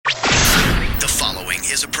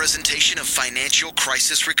is a presentation of Financial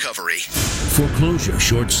Crisis Recovery. Foreclosure,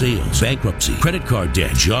 short sales, bankruptcy, credit card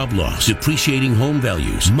debt, job loss, depreciating home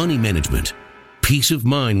values, money management. Peace of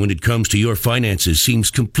mind when it comes to your finances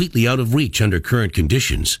seems completely out of reach under current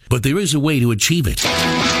conditions, but there is a way to achieve it.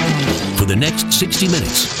 For the next 60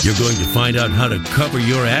 minutes, you're going to find out how to cover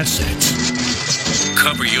your assets.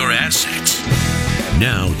 Cover your assets.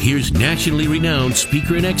 Now, here's nationally renowned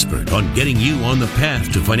speaker and expert on getting you on the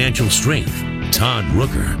path to financial strength, Todd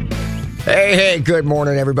Rooker. Hey, good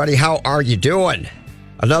morning, everybody. How are you doing?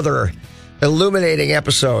 Another illuminating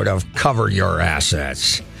episode of Cover Your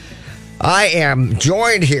Assets. I am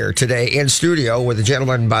joined here today in studio with a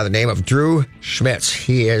gentleman by the name of Drew Schmitz.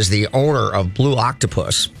 He is the owner of Blue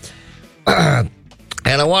Octopus. And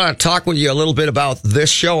I want to talk with you a little bit about this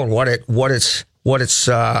show and what its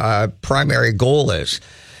primary goal is.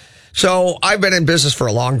 So I've been in business for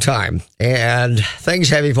a long time, and things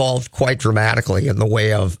have evolved quite dramatically in the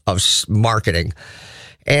way of marketing.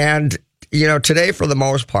 And, you know, today, for the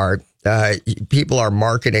most part, people are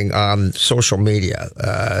marketing on social media,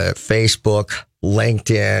 Facebook,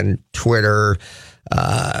 LinkedIn, Twitter,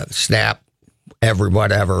 Snap,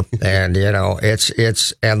 whatever. And, you know,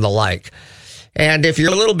 it's and the like. And if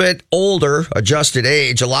you're a little bit older, adjusted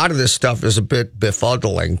age, a lot of this stuff is a bit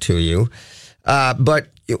befuddling to you. But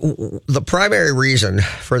the primary reason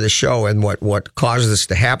for the show and what caused this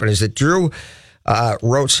to happen is that Drew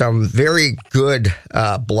wrote some very good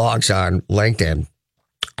blogs on LinkedIn.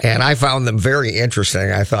 And I found them very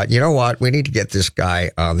interesting. I thought, you know what? We need to get this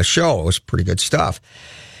guy on the show. It was pretty good stuff.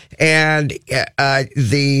 And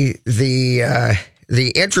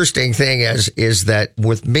the interesting thing is that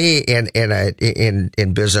with me in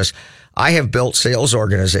business, I have built sales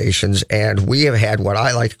organizations, and we have had what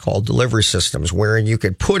I like to call delivery systems, wherein you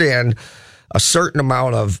could put in a certain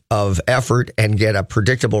amount of effort and get a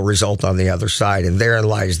predictable result on the other side. And therein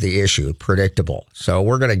lies the issue, predictable. So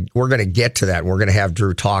we're going to get to that. And we're going to have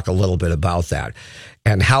Drew talk a little bit about that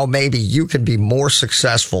and how maybe you can be more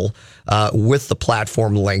successful with the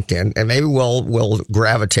platform LinkedIn. And maybe we'll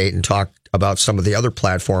gravitate and talk about some of the other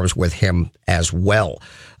platforms with him as well.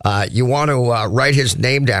 You want to write his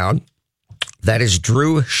name down. That is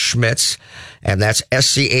Drew Schmitz, and that's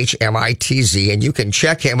SCHMITZ. And you can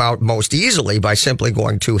check him out most easily by simply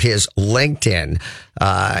going to his LinkedIn.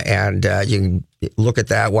 And you can look at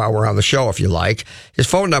that while we're on the show if you like. His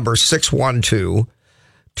phone number is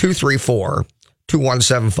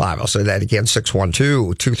 612-234-2175. I'll say that again,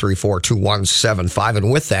 612-234-2175.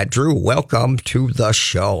 And with that, Drew, welcome to the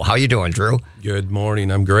show. How you doing, Drew? Good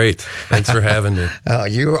morning. I'm great. Thanks for having me.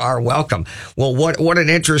 You are welcome. Well, what an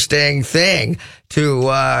interesting thing to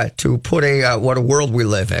put what a world we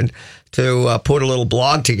live in, to put a little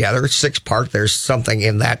blog together, 6-part. There's something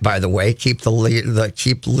in that, by the way. Keep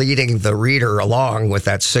leading the reader along with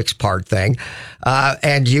that 6-part thing.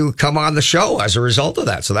 And you come on the show as a result of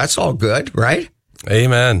that. So that's all good, right?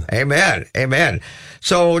 Amen. Amen. Amen.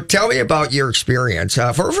 So tell me about your experience.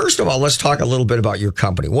 First of all, let's talk a little bit about your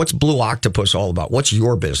company. What's Blue Octopus all about? What's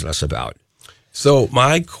your business about? So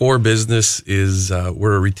my core business is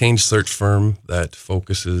we're a retained search firm that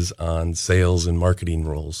focuses on sales and marketing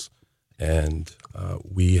roles. And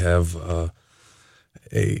we have a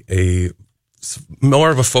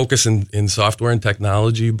more of a focus in software and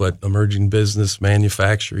technology, but emerging business,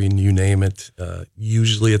 manufacturing, you name it.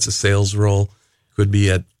 Usually it's a sales role. Could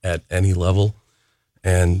be at any level.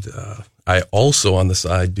 And I also, on the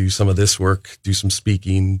side, do some of this work, do some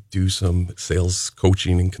speaking, do some sales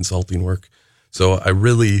coaching and consulting work. So I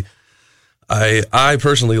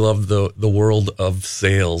personally love the world of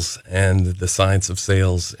sales and the science of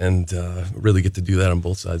sales, and really get to do that on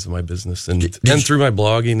both sides of my business and through my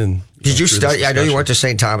blogging. And did you study? I know you went to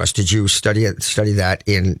St. Thomas. Did you study that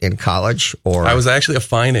in college? Or I was actually a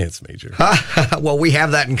finance major. Well, we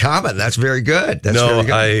have that in common. That's very good. Very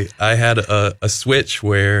good. I had a switch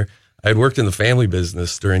where I had worked in the family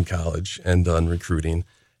business during college and done recruiting,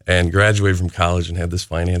 and graduated from college and had this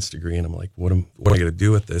finance degree. And I'm like, what am I going to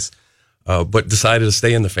do with this? But decided to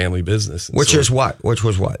stay in the family business. Which was what?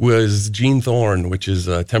 Was Gene Thorne, which is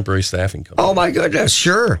a temporary staffing company. Oh, my goodness.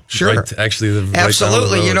 Sure. Right, actually,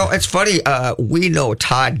 absolutely. Right, you know, it's funny. We know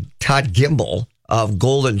Todd Gimble of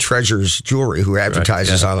Golden Treasures Jewelry, who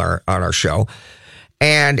advertises on our show.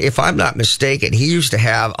 And if I'm not mistaken, he used to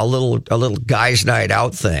have a little guys' night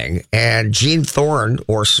out thing. And Gene Thorne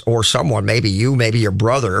or someone, maybe you, maybe your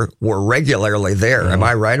brother, were regularly there. Am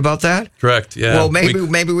I right about that? Correct. Yeah. Well,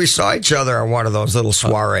 maybe we saw each other on one of those little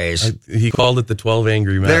soirees. He called it the 12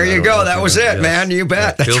 Angry Men. There you go. That was it, man. You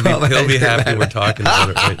bet. He'll be happy we're talking about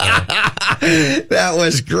it right now. That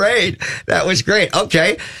was great. That was great.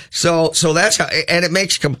 Okay. So that's how, and it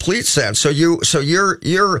makes complete sense. So you're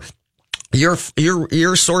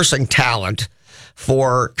sourcing talent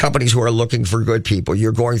for companies who are looking for good people.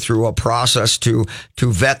 You're going through a process to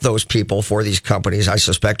vet those people for these companies, I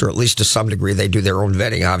suspect, or at least to some degree they do their own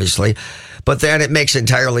vetting, obviously. But then it makes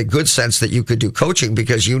entirely good sense that you could do coaching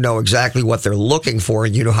because you know exactly what they're looking for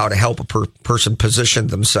and you know how to help a person position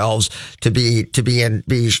themselves to be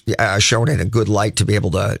shown in a good light to be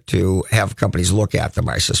able to have companies look at them,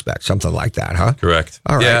 I suspect. Something like that, huh? Correct.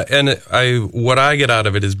 All right. Yeah, and what I get out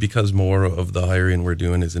of it is because more of the hiring we're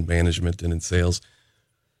doing is in management and in sales,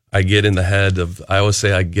 I always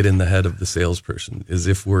say I get in the head of the salesperson, is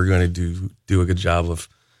if we're going to do a good job of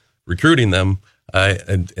recruiting them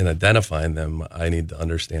and identifying them, I need to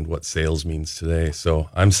understand what sales means today. So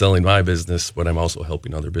I'm selling my business, but I'm also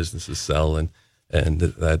helping other businesses sell, and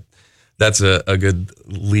that's a good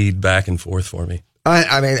lead back and forth for me.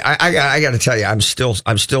 I got to tell you, I'm still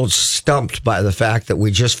stumped by the fact that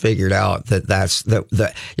we just figured out that's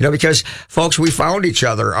because folks, we found each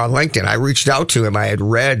other on LinkedIn. I reached out to him. I had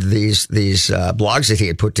read these blogs that he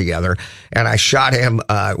had put together, and I shot him.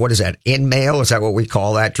 What is that? InMail? Is that what we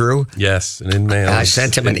call that, Drew? Yes, an InMail. I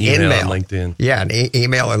sent him an email on LinkedIn. Yeah, an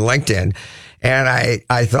email on LinkedIn. And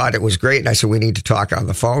I thought it was great. And I said, we need to talk on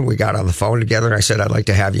the phone. We got on the phone together and I said, I'd like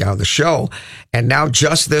to have you on the show. And now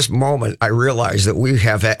just this moment, I realize that we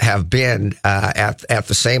have been, at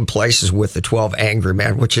the same places with the 12 Angry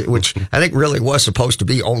Men, which I think really was supposed to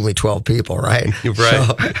be only 12 people, right?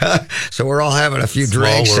 Right. So we're all having a few Small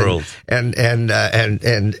drinks world.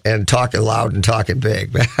 and talking loud and talking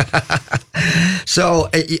big. So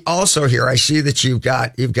also here, I see that you've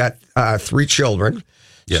got 3 children.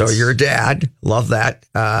 Yes. So you're a dad. Love that.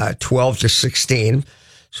 12 to 16.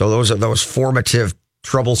 So those are those formative,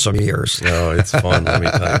 troublesome years. No, it's fun. Let me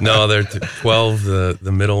tell you. No, they're 12.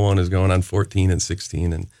 The middle one is going on 14 and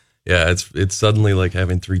 16. And yeah, it's suddenly like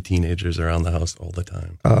having 3 teenagers around the house all the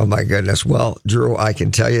time. Oh, my goodness. Well, Drew, I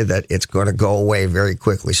can tell you that it's going to go away very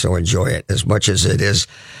quickly. So enjoy it. As much as it is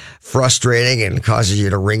frustrating and causes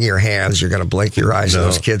you to wring your hands, you're going to blink your eyes and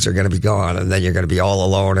those kids are going to be gone, and then you're going to be all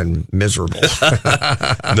alone and miserable.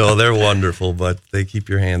 No, they're wonderful, but they keep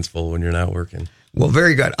your hands full when you're not working. Well,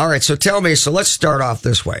 very good. All right. So let's start off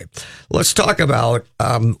this way. Let's talk about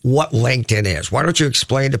what LinkedIn is. Why don't you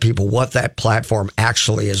explain to people what that platform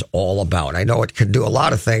actually is all about? I know it can do a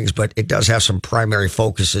lot of things, but it does have some primary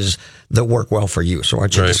focuses that work well for you. So why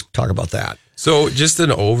don't you just talk about that? So just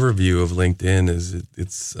an overview of LinkedIn is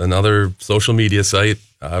it's another social media site.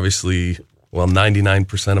 Obviously,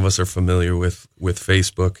 99% of us are familiar with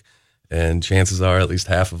Facebook, and chances are at least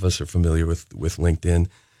half of us are familiar with LinkedIn.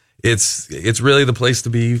 It's really the place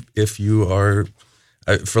to be if you are,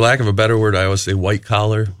 for lack of a better word, I always say white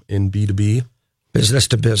collar in B2B. Business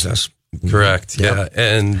to business. Correct. Yeah.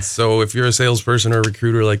 And so if you're a salesperson or a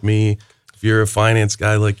recruiter like me, if you're a finance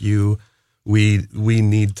guy like you, we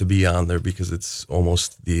need to be on there because it's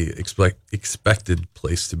almost the expected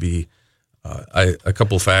place to be. A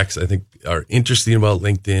couple facts I think are interesting about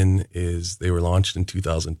LinkedIn is they were launched in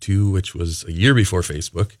 2002, which was a year before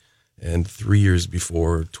Facebook and 3 years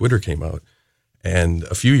before Twitter came out. And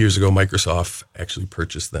a few years ago, Microsoft actually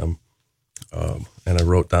purchased them. And I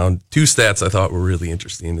wrote down 2 stats I thought were really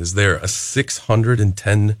interesting. Is there a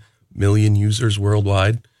 610 million users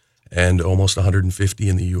worldwide and almost 150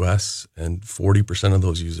 in the U.S., and 40% of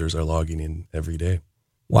those users are logging in every day.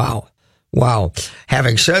 Wow.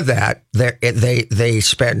 Having said that, they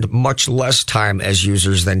spend much less time as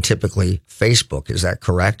users than typically Facebook. Is that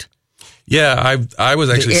correct? Yeah, I was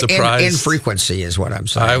actually surprised. In frequency is what I'm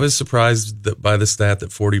saying. I was surprised by the stat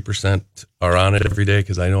that 40% are on it every day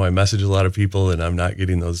because I know I message a lot of people and I'm not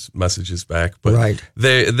getting those messages back. But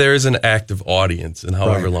there's an active audience, and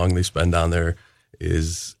however long they spend on there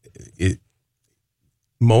is it.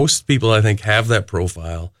 Most people, I think, have that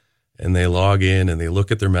profile and they log in and they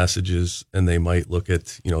look at their messages and they might look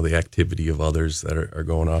at the activity of others that are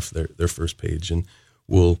going off their first page, and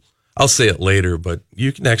I'll say it later, but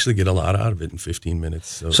you can actually get a lot out of it in 15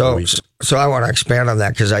 minutes. So I want to expand on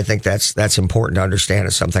that because I think that's important to understand.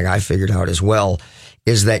 It's something I figured out as well,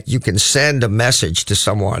 is that you can send a message to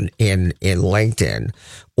someone in LinkedIn,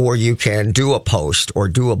 or you can do a post or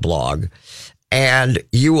do a blog, and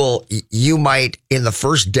you might in the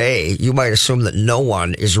first day, you might assume that no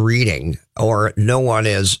one is reading or no one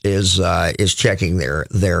is checking their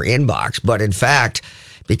inbox. But in fact,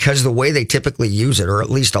 because the way they typically use it, or at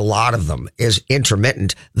least a lot of them, is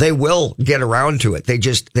intermittent, they will get around to it. They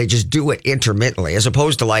just do it intermittently, as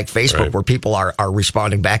opposed to like Facebook, where people are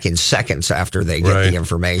responding back in seconds after they get the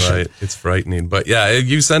information. Right. It's frightening. But yeah,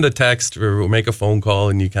 you send a text or make a phone call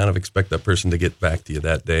and you kind of expect that person to get back to you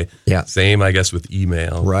that day. Yeah. Same, I guess, with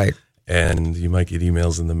email. Right. And you might get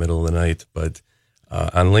emails in the middle of the night. But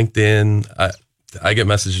on LinkedIn, I get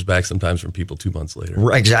messages back sometimes from people 2 months later.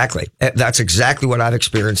 Right, exactly. That's exactly what I've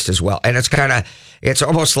experienced as well. And it's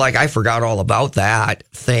almost like I forgot all about that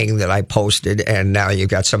thing that I posted, and now you've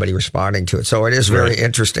got somebody responding to it. So it is very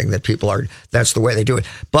interesting that that's the way they do it.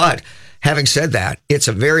 But having said that,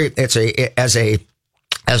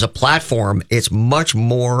 as a platform, it's much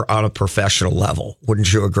more on a professional level.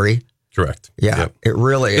 Wouldn't you agree? Correct. Yeah, yep. It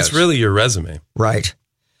really is. It's really your resume. Right.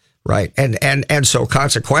 And so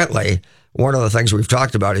consequently, one of the things we've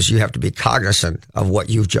talked about is you have to be cognizant of what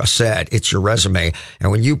you've just said. It's your resume. And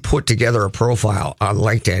when you put together a profile on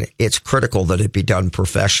LinkedIn, it's critical that it be done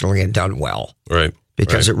professionally and done well. Right.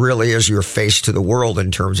 Because it really is your face to the world in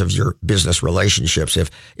terms of your business relationships.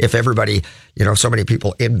 If everybody, so many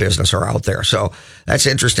people in business are out there. So that's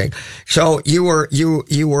interesting. So you were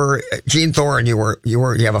Gene Thorne, you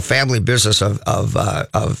have a family business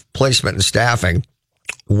of placement and staffing.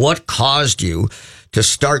 What caused you to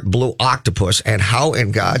start Blue Octopus, and how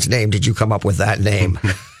in God's name did you come up with that name?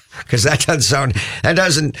 Because that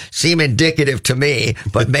doesn't seem indicative to me,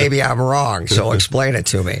 but maybe I'm wrong. So explain it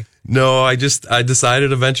to me. No, I decided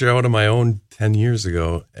to venture out on my own 10 years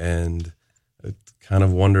ago, and I kind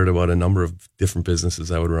of wondered about a number of different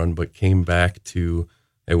businesses I would run, but came back to,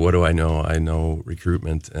 hey, what do I know? I know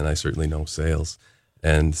recruitment, and I certainly know sales.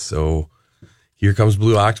 And so here comes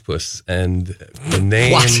Blue Octopus, and the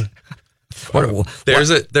name. There's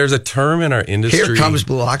a term in our industry. Here comes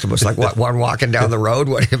Blue Octopus, like what? One walking down the road?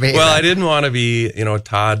 What do you mean? Well, I didn't want to be,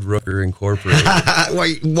 Todd Rooker Incorporated.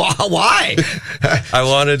 Why?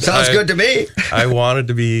 Sounds good to me. I wanted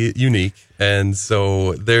to be unique, and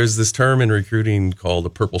so there's this term in recruiting called a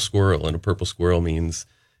purple squirrel, and a purple squirrel means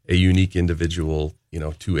a unique individual,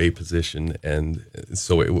 to a position, and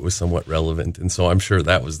so it was somewhat relevant. And so I'm sure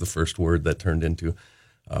that was the first word that turned into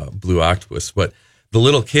Blue Octopus. But the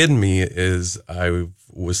little kid in me is, I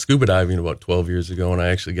was scuba diving about 12 years ago, and I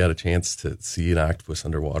actually got a chance to see an octopus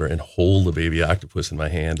underwater and hold a baby octopus in my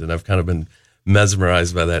hand. And I've kind of been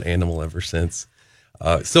mesmerized by that animal ever since.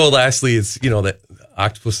 So lastly, it's, that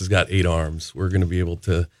octopus has got 8 arms. We're going to be able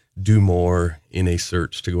to do more in a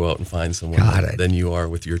search to go out and find someone than you are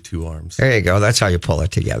with your 2 arms. There you go. That's how you pull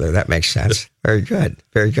it together. That makes sense. Very good.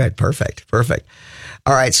 Very good. Perfect.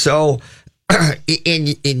 All right. So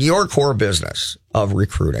in your core business of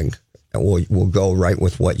recruiting, and we'll go right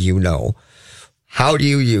with what you know, how do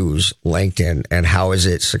you use LinkedIn, and how is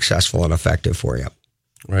it successful and effective for you?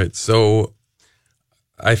 Right. So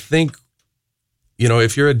I think,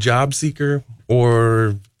 if you're a job seeker,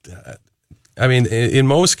 or in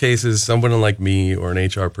most cases, someone like me or an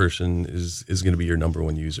HR person is going to be your number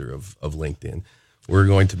one user of LinkedIn. We're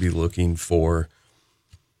going to be looking for,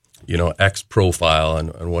 X profile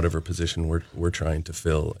on whatever position we're trying to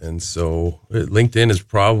fill. And so LinkedIn is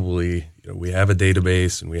probably, we have a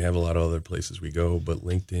database and we have a lot of other places we go, but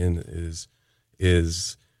LinkedIn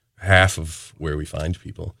is half of where we find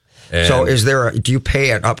people. And so do you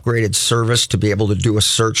pay an upgraded service to be able to do a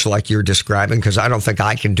search like you're describing? Because I don't think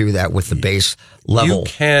I can do that with the base level. You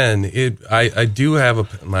can. I do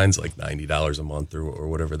have mine's like $90 a month or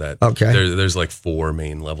whatever that. Okay. There's like 4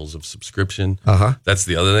 main levels of subscription. Uh-huh. That's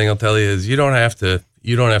the other thing I'll tell you is you don't have to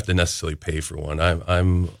necessarily pay for one.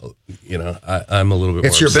 I'm a little bit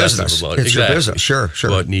it's more your business. About it's your business. Sure.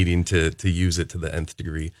 About needing to use it to the nth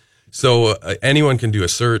degree. So anyone can do a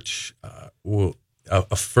search.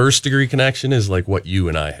 A first degree connection is like what you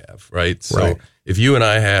and I have, right? So if you and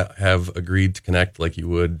I have agreed to connect like you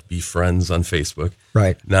would be friends on Facebook,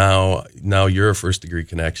 right? Now you're a first degree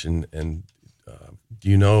connection. And do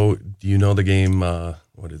you know the game?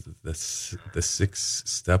 What is it? The 6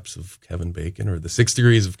 steps of Kevin Bacon, or the 6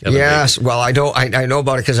 degrees of Kevin Bacon? Yes. Well, I know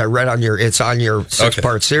about it because I read it's on your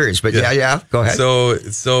 6-part series. But yeah, go ahead. So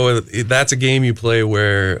that's a game you play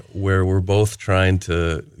where we're both trying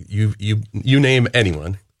to you name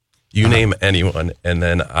anyone, name anyone, and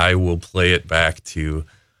then I will play it back to.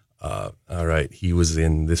 All right, he was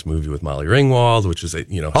in this movie with Molly Ringwald, which is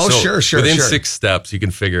sure. Within 6 steps, you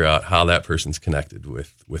can figure out how that person's connected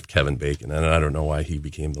with Kevin Bacon, and I don't know why he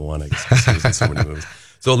became the one. I guess 'cause he was in so many movies.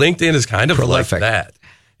 So LinkedIn is kind of prolific. Like that.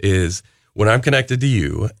 Is when I'm connected to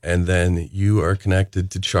you, and then you are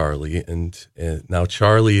connected to Charlie, and now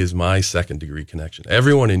Charlie is my second degree connection.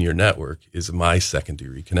 Everyone in your network is my second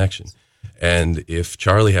degree connection. And if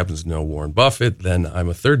Charlie happens to know Warren Buffett, then I'm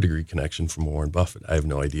a third degree connection from Warren Buffett. I have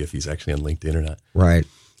no idea if he's actually on LinkedIn or not. Right.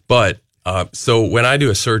 But so when I do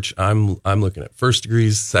a search, I'm looking at first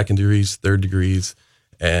degrees, second degrees, third degrees,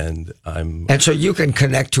 and so you can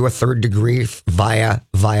connect to a third degree via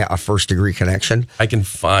a first degree connection. I can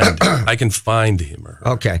find him or her.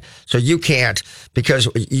 Okay, so you can't, because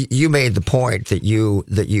you made the point that you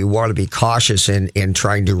want to be cautious in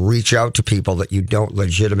trying to reach out to people that you don't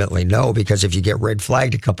legitimately know, because if you get red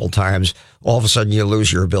flagged a couple times, all of a sudden you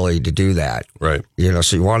lose your ability to do that. Right.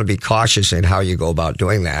 So you want to be cautious in how you go about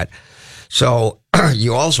doing that. So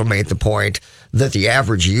you also made the point that the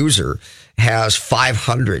average user has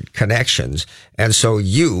 500 connections. And so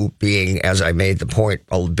you, being, as I made the point,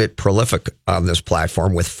 a bit prolific on this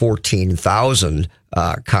platform with 14,000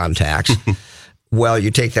 contacts, well,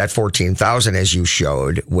 you take that 14,000, as you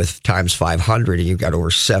showed, with times 500, and you've got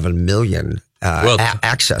over 7 million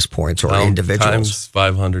access points or individuals. Times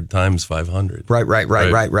 500 times 500.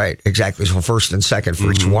 Right. Exactly. So first and second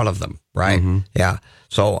for each one of them, right? Mm-hmm. Yeah.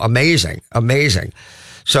 So amazing.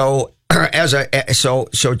 So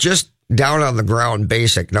so just down on the ground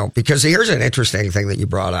basic note, because here's an interesting thing that you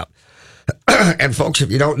brought up. And folks,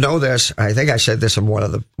 if you don't know this, I think I said this in one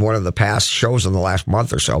of the past shows in the last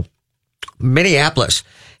month or so. Minneapolis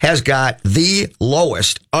has got the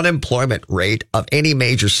lowest unemployment rate of any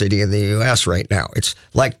major city in the U.S. right now. It's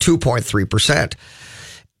like 2.3%.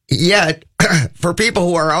 Yet, for people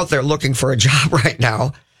who are out there looking for a job right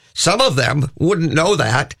now, some of them wouldn't know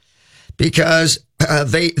that because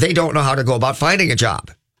they don't know how to go about finding a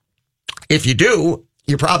job. If you do,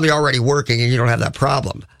 you're probably already working and you don't have that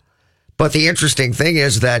problem. But the interesting thing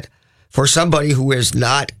is that for somebody who is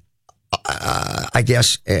not,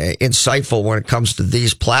 insightful when it comes to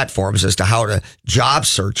these platforms as to how to job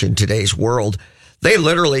search in today's world, they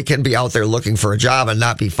literally can be out there looking for a job and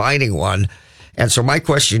not be finding one. And so my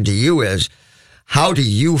question to you is, how do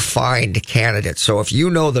you find candidates? So if you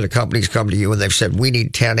know that a company's come to you and they've said, we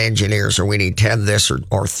need 10 engineers or we need 10 this or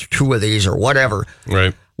 2 of these or whatever,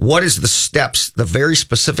 right? What is the steps, the very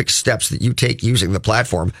specific steps that you take using the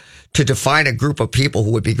platform to define a group of people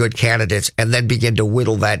who would be good candidates and then begin to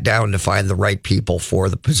whittle that down to find the right people for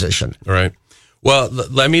the position? Right. Well,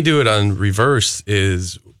 let me do it on reverse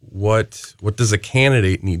is what does a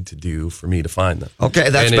candidate need to do for me to find them? Okay,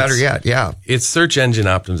 that's better yet. Yeah. It's search engine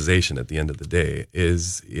optimization at the end of the day.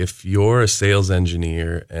 Is if you're a sales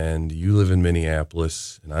engineer and you live in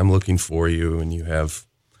Minneapolis and I'm looking for you and you have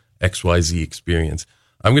XYZ experience,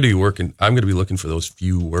 I'm going to be looking for those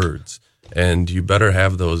few words. And you better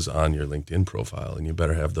have those on your LinkedIn profile, and you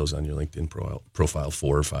better have those on your LinkedIn profile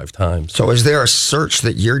 4 or 5 times. So is there a search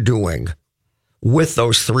that you're doing with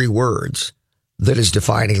those 3 words that is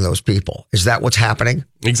defining those people? Is that what's happening?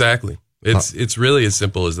 Exactly. It's really as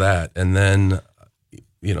simple as that. And then,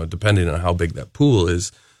 depending on how big that pool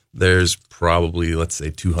is, there's probably, let's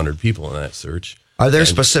say, 200 people in that search. Are there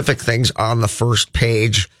specific things on the first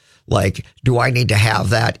page? Like, do I need to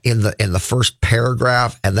have that in the first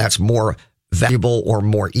paragraph and that's more valuable or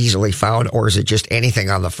more easily found? Or is it just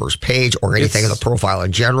anything on the first page or anything in the profile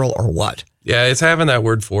in general or what? Yeah, it's having that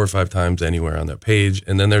word 4 or 5 times anywhere on that page.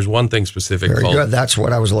 And then there's one thing specific Very called... good. That's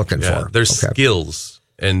what I was looking for. There's skills,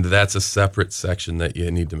 and that's a separate section that you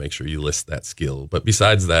need to make sure you list that skill. But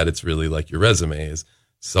besides that, it's really like your resumes.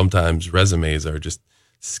 Sometimes resumes are just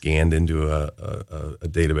scanned into a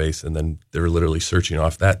database, and then they're literally searching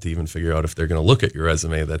off that to even figure out if they're going to look at your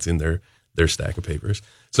resume that's in their stack of papers.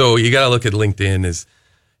 So you got to look at LinkedIn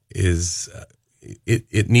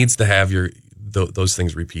it needs to have those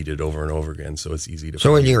things repeated over and over again, so it's easy to.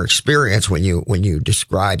 So in your experience, when you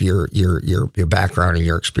describe your background and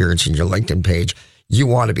your experience in your LinkedIn page, you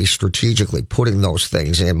want to be strategically putting those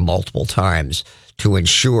things in multiple times to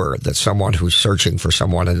ensure that someone who's searching for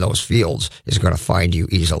someone in those fields is going to find you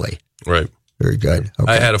easily. Right. Very good.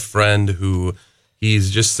 Okay. I had a friend who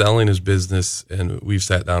he's just selling his business, and we've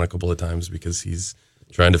sat down a couple of times because he's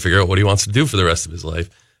trying to figure out what he wants to do for the rest of his life.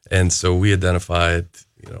 And so we identified,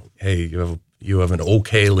 hey, you have an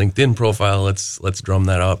okay LinkedIn profile. Let's drum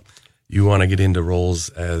that up. You want to get into roles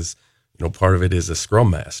as, part of it is a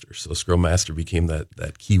Scrum Master. So Scrum Master became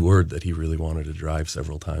that key word that he really wanted to drive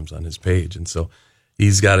several times on his page. And so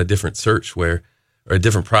he's got a different search or a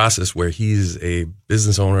different process where he's a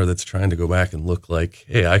business owner that's trying to go back and look like,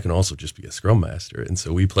 hey, I can also just be a Scrum Master. And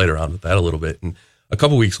so we played around with that a little bit. And a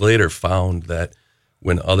couple weeks later found that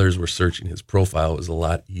when others were searching his profile, it was a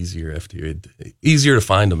lot easier to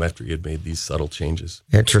find him after he had made these subtle changes.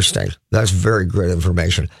 Interesting. That's very good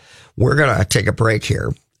information. We're going to take a break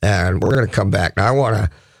here, and we're going to come back. Now, I want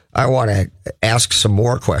I want to ask some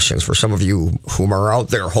more questions for some of you whom are out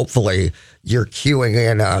there. Hopefully, you're tuning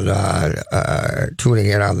in on the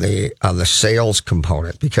sales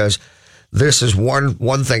component, because this is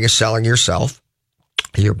one thing is selling yourself,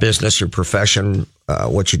 your business, your profession,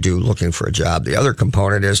 what you do, looking for a job. The other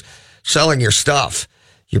component is selling your stuff,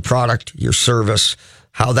 your product, your service,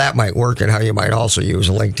 how that might work, and how you might also use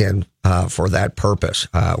LinkedIn for that purpose.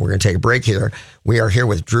 We're going to take a break here. We are here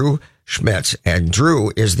with Drew Schmitz, and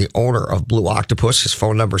Drew is the owner of Blue Octopus. His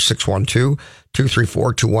phone number is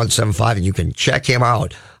 612-234-2175, and you can check him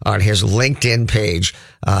out on his LinkedIn page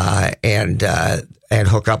and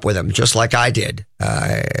hook up with him, just like I did.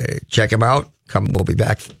 Check him out. We'll be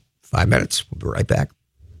back 5 minutes. We'll be right back.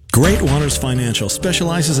 Great Waters Financial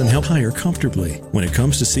specializes in help hire comfortably. When it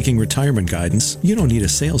comes to seeking retirement guidance, you don't need a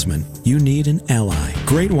salesman. You need an ally.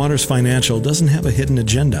 Great Waters Financial doesn't have a hidden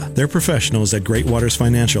agenda. Their professionals at Great Waters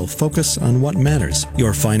Financial focus on what matters,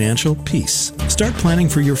 your financial peace. Start planning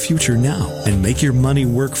for your future now and make your money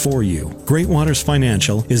work for you. Great Waters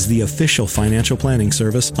Financial is the official financial planning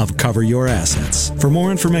service of Cover Your Assets. For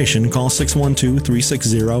more information, call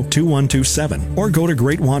 612-360-2127 or go to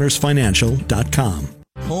greatwatersfinancial.com.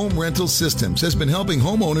 Home Rental Systems has been helping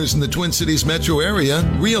homeowners in the Twin Cities metro area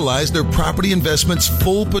realize their property investment's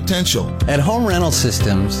full potential. At Home Rental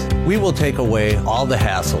Systems, we will take away all the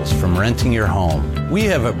hassles from renting your home. We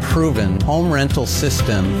have a proven home rental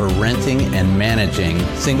system for renting and managing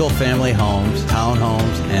single-family homes,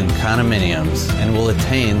 townhomes, and condominiums, and will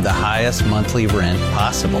attain the highest monthly rent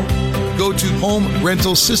possible. Go to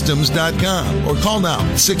homerentalsystems.com or call now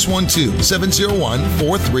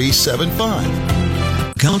 612-701-4375.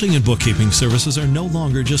 Accounting and bookkeeping services are no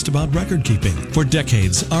longer just about record keeping. For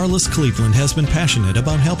decades, Arliss Cleveland has been passionate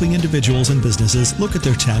about helping individuals and businesses look at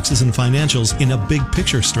their taxes and financials in a big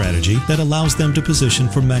picture strategy that allows them to position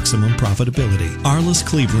for maximum profitability. Arliss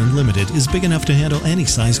Cleveland Limited is big enough to handle any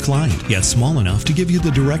size client, yet small enough to give you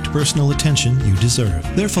the direct personal attention you deserve.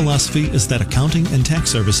 Their philosophy is that accounting and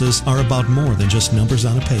tax services are about more than just numbers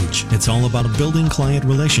on a page. It's all about building client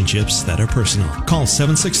relationships that are personal. Call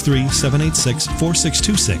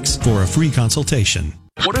 763-786-4626 for a free consultation.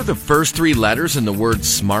 What are the first three letters in the word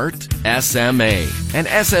SMART? SMA. And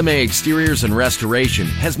SMA Exteriors and Restoration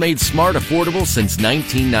has made smart affordable since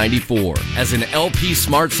 1994. As an LP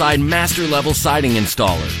SmartSide Master Level Siding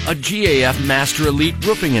Installer, a GAF Master Elite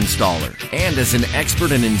Roofing Installer, and as an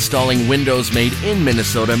expert in installing windows made in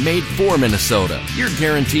Minnesota, made for Minnesota, you're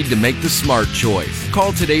guaranteed to make the smart choice.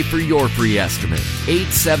 Call today for your free estimate.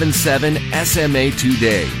 877-SMA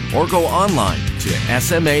today. Or go online to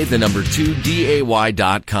SMA2DAY.com.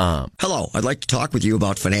 Hello, I'd like to talk with you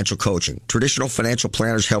about financial coaching. Traditional financial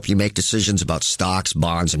planners help you make decisions about stocks,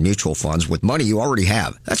 bonds, and mutual funds with money you already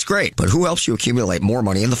have. That's great, but who helps you accumulate more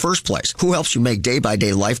money in the first place? Who helps you make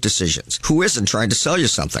day-by-day life decisions? Who isn't trying to sell you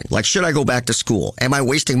something? Like, should I go back to school? Am I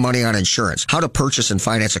wasting money on insurance? How to purchase and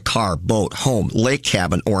finance a car, boat, home, lake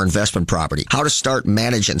cabin, or investment property? How to start,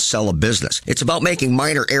 manage, and sell a business? It's about making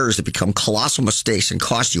minor errors that become colossal mistakes and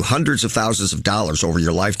cost you hundreds of thousands of dollars over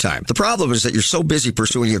your lifetime. The problem is that you're so busy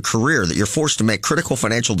pursuing your career that you're forced to make critical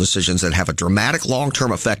financial decisions that have a dramatic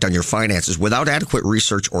long-term effect on your finances without adequate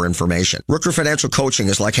research or information. Rooker Financial Coaching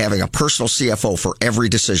is like having a personal CFO for every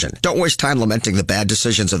decision. Don't waste time lamenting the bad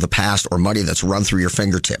decisions of the past or money that's run through your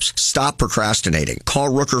fingertips. Stop procrastinating. Call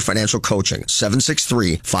Rooker Financial Coaching,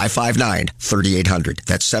 763-559-3800.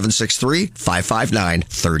 That's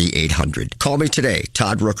 763-559-3800. Call me today,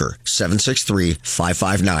 Todd Rooker,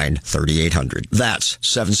 763-559-3800. That's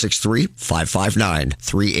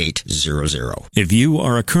 763-559-3800. If you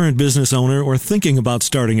are a current business owner or thinking about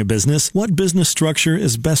starting a business, what business structure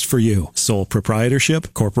is best for you? Sole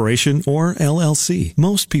proprietorship, corporation, or LLC?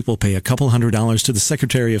 Most people pay a couple $100s to the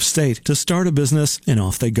Secretary of State to start a business and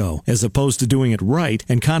off they go, as opposed to doing it right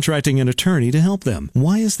and contracting an attorney to help them.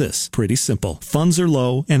 Why is this? Pretty simple. Funds are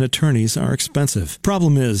low and attorneys are expensive.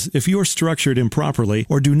 Problem is, if you're structured improperly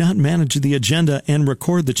or do not manage the agenda and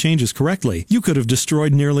record the changes correctly, you could have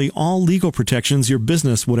destroyed nearly all legal protections your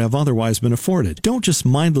business would have otherwise been afforded. Don't just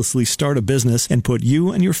mindlessly start a business and put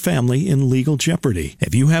you and your family in legal jeopardy.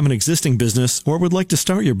 If you have an existing business or would like to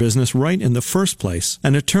start your business right in the first place,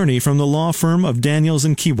 an attorney from the law firm of Daniels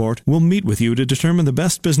and Keyboard will meet with you to determine the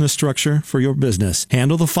best business structure for your business,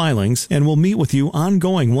 handle the filings, and will meet with you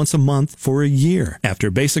ongoing once a month for a year.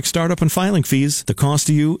 After basic startup and filing fees, the cost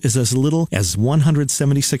to you is as little as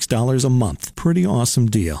 $176 a month. Pretty awesome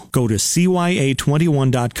deal. Go to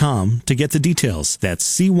CYA21.com to get the details.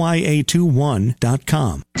 That's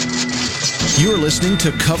CYA21.com. You're listening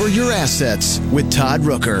to Cover Your Assets with Todd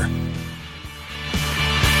Rooker.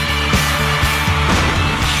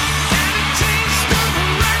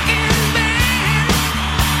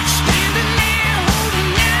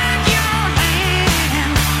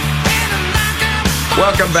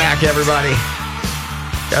 Welcome back, everybody.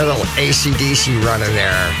 Got a little AC/DC running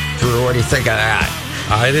there. Drew, what do you think of that?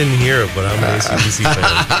 I didn't hear it, but I'm an AC/DC fan.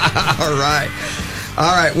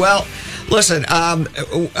 All right. Well, listen.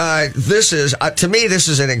 This is to me. This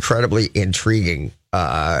is an incredibly intriguing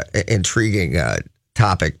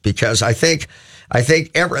topic because I think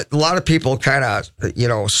a lot of people kind of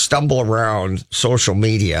stumble around social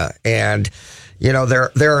media and.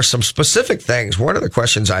 There are some specific things. One of the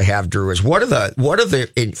questions I have, Drew, is what are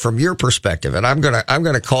the from your perspective, and I'm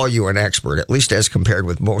gonna call you an expert, at least as compared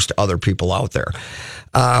with most other people out there.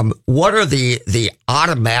 What are the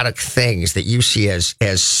automatic things that you see as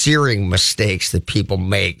searing mistakes that people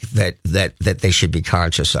make that they should be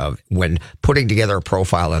conscious of when putting together a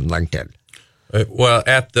profile on LinkedIn? Well,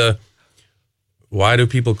 why do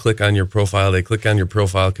people click on your profile? They click on your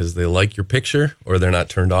profile because they like your picture or they're not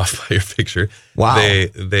turned off by your picture. Wow.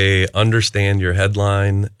 They understand your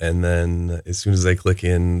headline, and then as soon as they click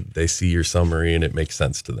in, they see your summary and it makes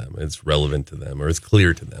sense to them. It's relevant to them or it's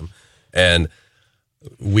clear to them. And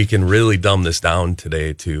we can really dumb this down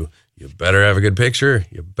today to you better have a good picture,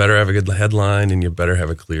 you better have a good headline, and you better have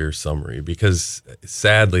a clear summary because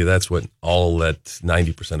sadly, that's what all that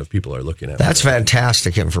 90% of people are looking at. That's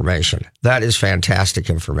fantastic information. That is fantastic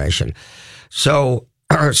information. So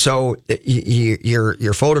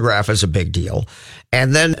your photograph is a big deal.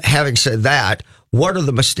 And then having said that, what are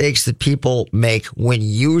the mistakes that people make when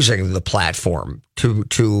using the platform to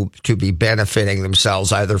be benefiting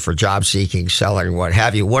themselves, either for job seeking, selling, what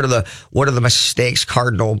have you? What are the mistakes,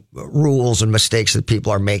 cardinal rules and mistakes that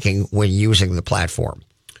people are making when using the platform?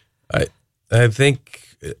 I think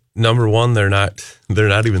number one, they're not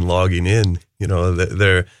even logging in.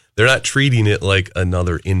 They're not treating it like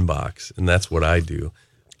another inbox, and that's what I do.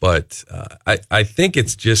 But I think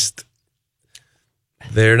it's just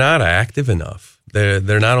they're not active enough.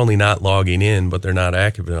 They're not only not logging in, but they're not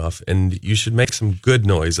active enough. And you should make some good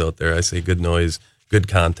noise out there. I say good noise, good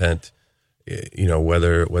content.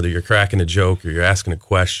 Whether you're cracking a joke or you're asking a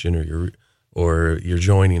question or you're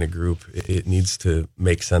joining a group, it needs to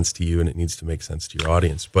make sense to you and it needs to make sense to your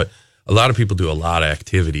audience. But a lot of people do a lot of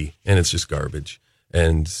activity and it's just garbage.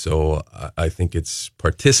 And so I think it's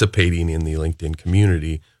participating in the LinkedIn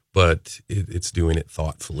community, but it's doing it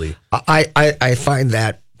thoughtfully. I find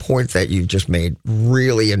that point that you just made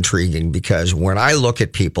really intriguing because when I look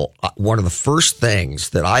at people, one of the first things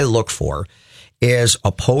that I look for is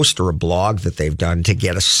a post or a blog that they've done to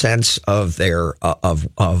get a sense of their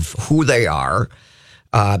of who they are,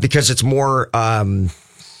 because it's more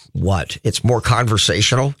it's more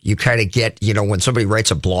conversational. You kind of get, when somebody writes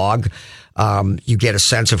a blog, you get a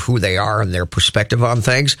sense of who they are and their perspective on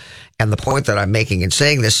things. And the point that I'm making in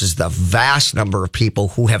saying this is the vast number of people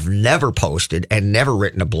who have never posted and never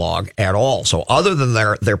written a blog at all. So other than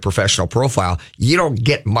their professional profile, you don't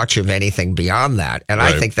get much of anything beyond that. And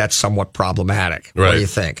right. I think that's somewhat problematic. Right. What do you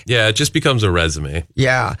think? Yeah, it just becomes a resume.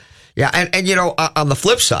 Yeah. Yeah. And on the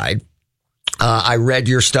flip side, I read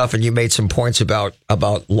your stuff and you made some points about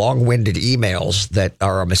long-winded emails that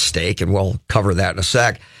are a mistake, and we'll cover that in a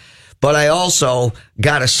sec. But I also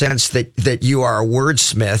got a sense that you are a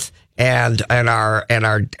wordsmith and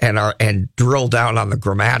drill down on the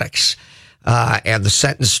grammatics and the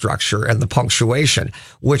sentence structure and the punctuation,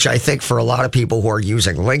 which I think for a lot of people who are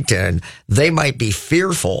using LinkedIn, they might be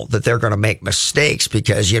fearful that they're going to make mistakes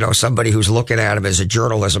because, somebody who's looking at them as a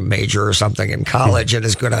journalism major or something in college and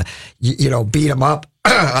is going to, beat them up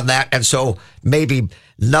on that. And so maybe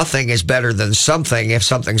nothing is better than something if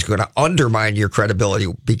something's going to undermine your credibility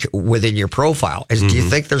within your profile. Do you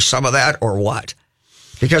think there's some of that or what?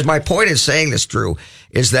 Because my point in saying this, Drew,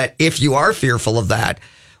 is that if you are fearful of that,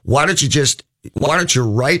 why don't you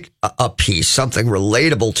write a piece, something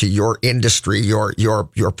relatable to your industry,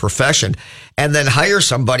 your profession, and then hire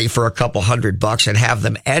somebody for a couple $100 and have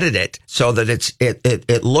them edit it so that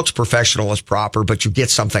it looks professional as proper, but you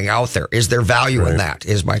get something out there. Is there value in that?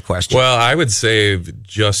 Is my question. Well, I would say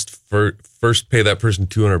just first pay that person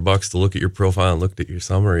 $200 to look at your profile and look at your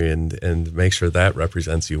summary and make sure that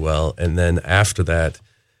represents you well, and then after that.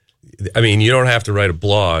 I mean, you don't have to write a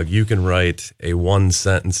blog. You can write a one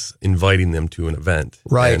sentence inviting them to an event.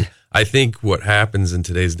 Right. And I think what happens in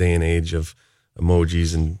today's day and age of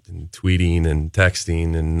emojis and tweeting and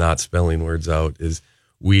texting and not spelling words out is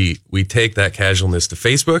we take that casualness to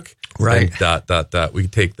Facebook. Right. And ... We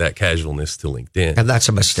take that casualness to LinkedIn. And that's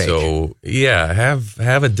a mistake. So, yeah,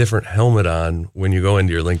 have a different helmet on when you go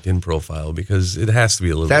into your LinkedIn profile because it has to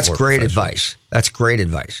be a little bit more great advice. That's great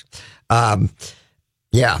advice.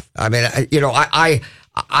 Yeah, I mean,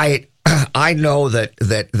 I know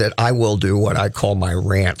that I will do what I call my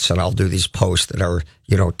rants, and I'll do these posts that are,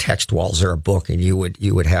 text walls or a book, and you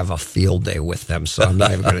would have a field day with them. So I'm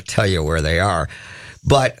not even going to tell you where they are,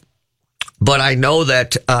 but I know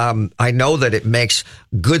that it makes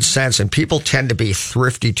good sense, and people tend to be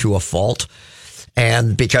thrifty to a fault.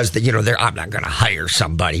 And because I'm not going to hire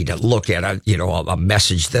somebody to look at a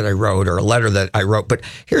message that I wrote or a letter that I wrote. But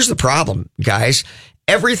here's the problem, guys.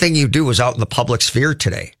 Everything you do is out in the public sphere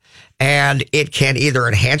today. And it can either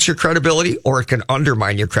enhance your credibility or it can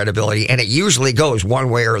undermine your credibility. And it usually goes one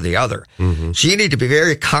way or the other. Mm-hmm. So you need to be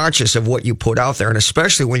very conscious of what you put out there. And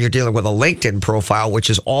especially when you're dealing with a LinkedIn profile, which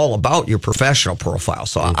is all about your professional profile.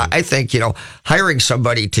 So I think, hiring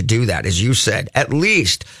somebody to do that, as you said, at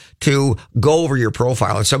least to go over your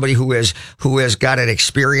profile, and somebody who has got an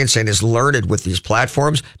experience and is learned with these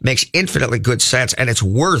platforms makes infinitely good sense, and it's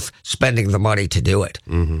worth spending the money to do it.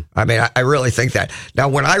 Mm-hmm. I mean, I really think that. Now,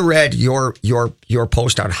 when I read your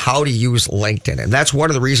post on how to use LinkedIn, and that's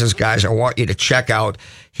one of the reasons, guys, I want you to check out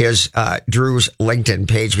his Drew's LinkedIn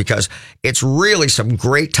page, because it's really some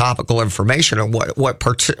great topical information on what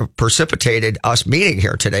precipitated us meeting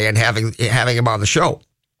here today and having him on the show.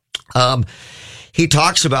 He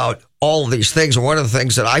talks about all of these things. And one of the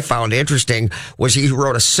things that I found interesting was he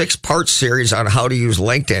wrote a 6-part series on how to use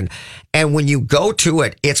LinkedIn. And when you go to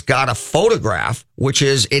it, it's got a photograph, which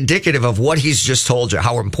is indicative of what he's just told you,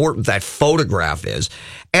 how important that photograph is.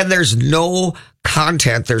 And there's no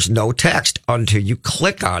content, there's no text until you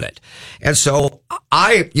click on it. And so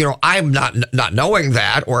I'm not knowing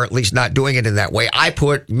that, or at least not doing it in that way. I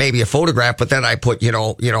put maybe a photograph, but then I put,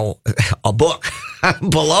 a book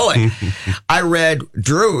below it. I read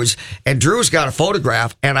Drew's, and Drew's got a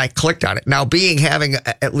photograph, and I clicked on it. Now, having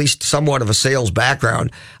at least somewhat of a sales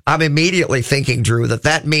background, I'm immediately thinking, Drew,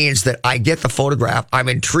 that means that I get the photograph, I'm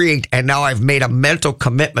intrigued, and now I've made a mental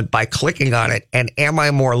commitment by clicking on it. And am I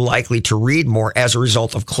more likely to read more as a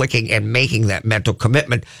result of clicking and making that mental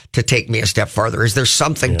commitment to take me a step farther? Is there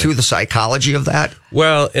something to the psychology of that?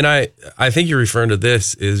 Well, and I think you're referring to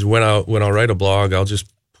this is when I'll write a blog, I'll just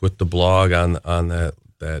put the blog on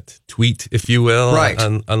that tweet, if you will, right,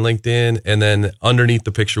 on LinkedIn, and then underneath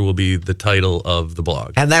the picture will be the title of the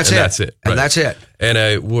blog, and that's it. Right? And that's it. And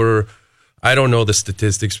I don't know the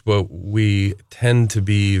statistics, but we tend to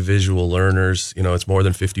be visual learners. It's more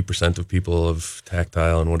than 50% of people of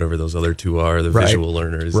tactile and whatever those other two are. The visual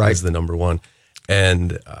learners is the number one,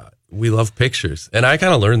 and we love pictures. And I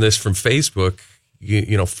kind of learned this from Facebook.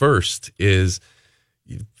 First is,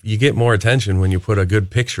 you get more attention when you put a good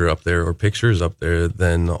picture up there or pictures up there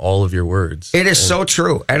than all of your words. It is so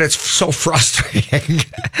true, and it's so frustrating.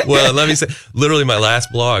 Well, let me say, literally my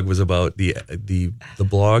last blog was about the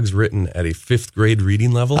blogs written at a 5th grade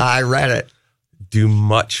reading level. I read it. Do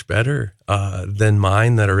much better than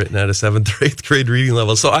mine that are written at a 7th or 8th grade reading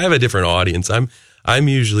level. So I have a different audience. I'm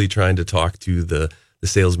usually trying to talk to the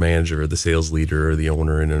sales manager or the sales leader or the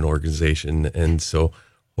owner in an organization, and so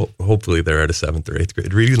hopefully they're at a 7th or 8th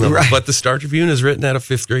grade reading level. Right. But the Star Tribune is written at a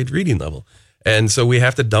 5th grade reading level. And so we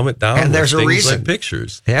have to dumb it down and there's with a things reason. Like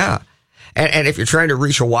pictures. Yeah. And if you're trying to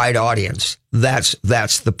reach a wide audience, that's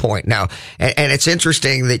the point. Now, and it's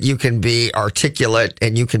interesting that you can be articulate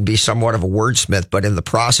and you can be somewhat of a wordsmith, but in the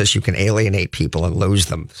process, you can alienate people and lose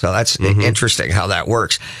them. So that's interesting how that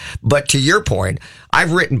works. But to your point,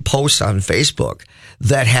 I've written posts on Facebook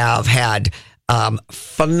that have had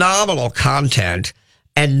phenomenal content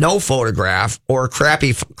and no photograph, or a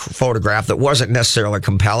crappy photograph that wasn't necessarily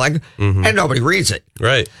compelling, and nobody reads it.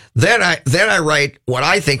 Right. Then I write what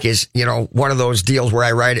I think is, one of those deals where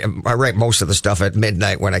I write most of the stuff at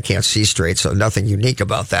midnight when I can't see straight, so nothing unique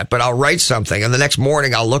about that. But I'll write something, and the next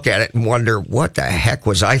morning I'll look at it and wonder, what the heck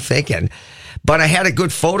was I thinking? But I had a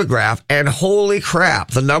good photograph, and holy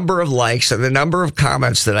crap, the number of likes and the number of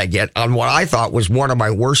comments that I get on what I thought was one of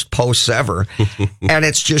my worst posts ever. And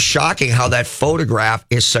it's just shocking how that photograph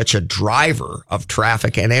is such a driver of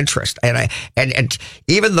traffic and interest. And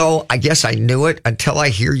even though I guess I knew it until I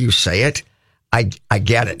hear you say it, I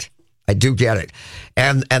get it. I do get it.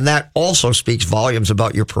 And that also speaks volumes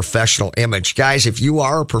about your professional image. Guys, if you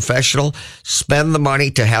are a professional, spend the money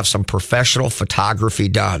to have some professional photography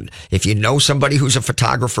done. If you know somebody who's a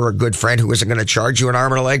photographer, a good friend who isn't going to charge you an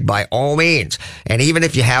arm and a leg, by all means. And even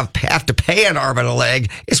if you have to pay an arm and a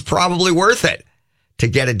leg, it's probably worth it to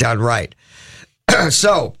get it done right.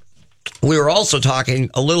 So we were also talking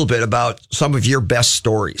a little bit about some of your best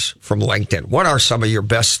stories from LinkedIn. What are some of your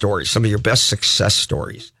best stories, some of your best success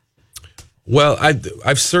stories? Well,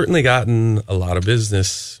 I've certainly gotten a lot of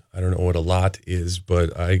business. I don't know what a lot is,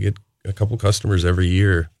 but I get a couple customers every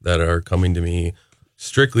year that are coming to me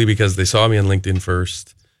strictly because they saw me on LinkedIn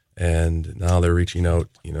first and now they're reaching out,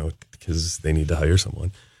 because they need to hire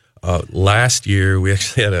someone. Last year, we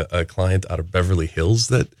actually had a client out of Beverly Hills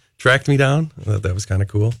that tracked me down. I thought that was kind of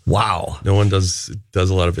cool. Wow. No one does a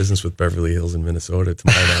lot of business with Beverly Hills in Minnesota, to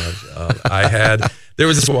my knowledge. There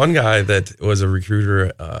was this one guy that was a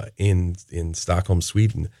recruiter in Stockholm,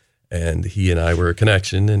 Sweden, and he and I were a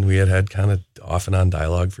connection, and we had kind of off and on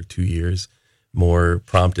dialogue for 2 years, more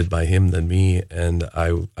prompted by him than me. And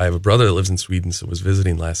I have a brother that lives in Sweden, so was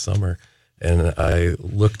visiting last summer, and I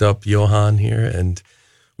looked up Johan here, and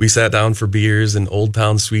we sat down for beers in Old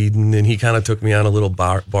Town, Sweden, and he kind of took me on a little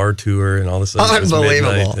bar tour, and all of a sudden it was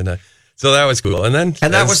midnight. And so that was cool. And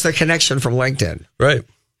that was the connection from LinkedIn. Right.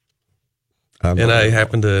 And I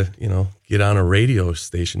happened to, get on a radio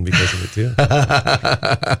station because of it too.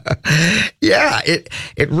 Yeah, it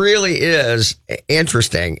really is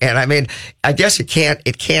interesting. And I mean, I guess it can't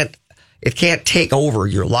take over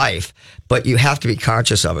your life, but you have to be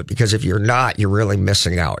conscious of it, because if you're not, you're really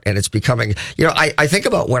missing out. And it's becoming, I think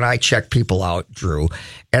about when I check people out, Drew,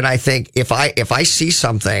 and I think if I see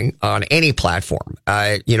something on any platform,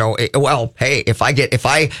 if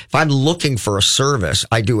I'm looking for a service,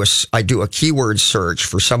 I do a keyword search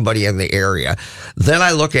for somebody in the area. Then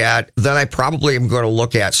I probably am going to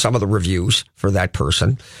look at some of the reviews for that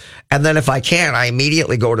person. And then if I can, I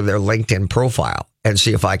immediately go to their LinkedIn profile and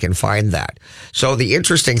see if I can find that. So the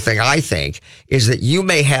interesting thing, I think, is that you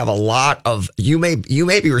may have you may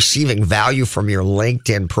be receiving value from your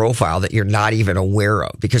LinkedIn profile that you're not even aware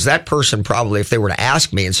of, because that person probably, if they were to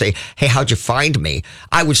ask me and say, hey, how'd you find me?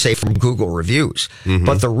 I would say from Google reviews. Mm-hmm.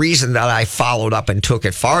 But the reason that I followed up and took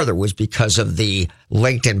it farther was because of the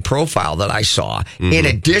LinkedIn profile that I saw, in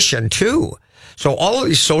addition to. So all of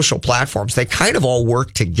these social platforms, they kind of all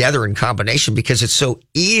work together in combination, because it's so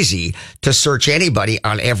easy to search anybody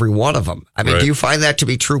on every one of them. I mean, Do you find that to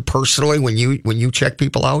be true personally when you check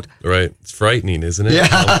people out? Right. It's frightening, isn't it? Yeah.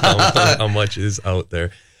 how much is out there.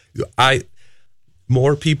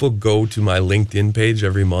 More people go to my LinkedIn page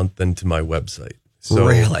every month than to my website. So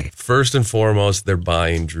really? First and foremost, they're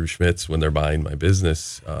buying Drew Schmitz when they're buying my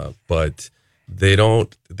business, but they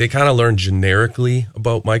kind of learn generically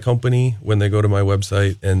about my company when they go to my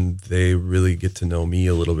website, and they really get to know me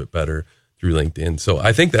a little bit better through LinkedIn. So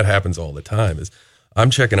I think that happens all the time. Is I'm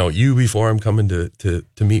checking out you before I'm coming to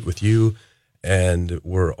meet with you, and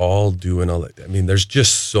we're all doing all that. I mean, there's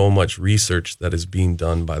just so much research that is being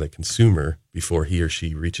done by the consumer before he or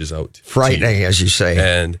she reaches out. Frightening, as you say.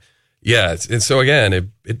 And yeah, and so again,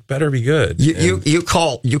 it better be good. You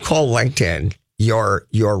call LinkedIn your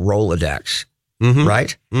Rolodex. Mm-hmm.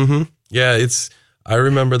 Right? Mm-hmm. Yeah, I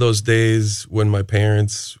remember those days when my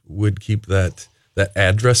parents would keep that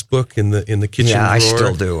address book in the kitchen drawer. Yeah, I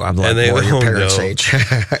still do. I'm like more your parents' age.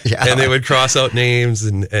 Yeah. And they would cross out names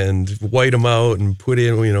and white them out and put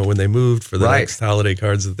in, when they moved for the next holiday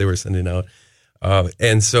cards that they were sending out.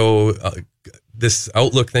 And so this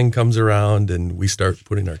Outlook thing comes around, and we start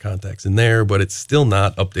putting our contacts in there, but it's still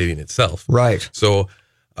not updating itself. Right. So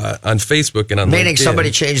on Facebook and on LinkedIn. Somebody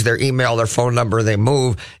changed their email, their phone number, they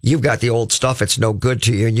move. You've got the old stuff. It's no good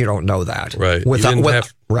to you, and you don't know that. Right. You didn't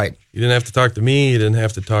have to talk to me. You didn't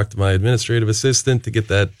have to talk to my administrative assistant to get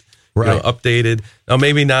that updated. Now,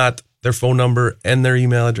 maybe not their phone number and their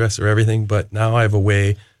email address or everything, but now I have a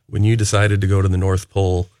way when you decided to go to the North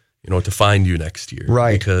Pole, to find you next year.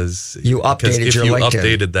 Right. Because if you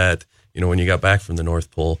updated that, when you got back from the North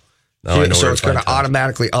Pole. So it's going to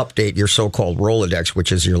automatically update your so-called Rolodex,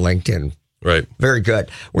 which is your LinkedIn. Right. Very good.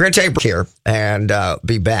 We're going to take a break here and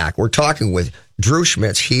be back. We're talking with Drew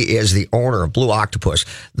Schmitz. He is the owner of Blue Octopus.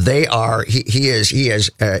 He is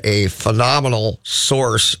a phenomenal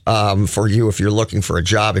source for you if you're looking for a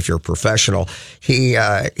job, if you're a professional. He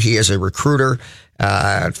is a recruiter.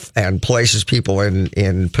 And places people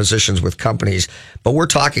in positions with companies. But we're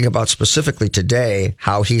talking about specifically today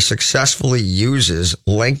how he successfully uses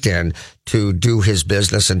LinkedIn to do his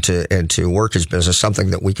business and to work his business,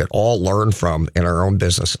 something that we could all learn from in our own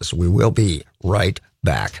businesses. We will be right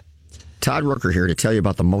back. Todd Rooker here to tell you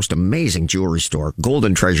about the most amazing jewelry store,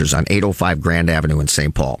 Golden Treasures on 805 Grand Avenue in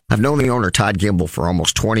St. Paul. I've known the owner, Todd Gimble, for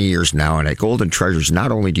almost 20 years now, and at Golden Treasures,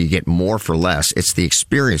 not only do you get more for less, it's the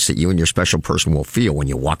experience that you and your special person will feel when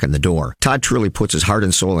you walk in the door. Todd truly puts his heart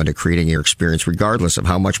and soul into creating your experience regardless of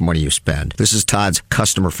how much money you spend. This is Todd's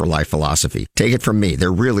customer for life philosophy. Take it from me,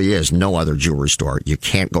 there really is no other jewelry store. You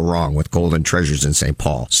can't go wrong with Golden Treasures in St.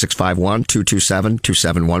 Paul.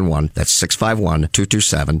 651-227-2711. That's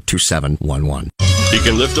 651-227-2711. He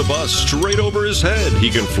can lift a bus straight over his head. He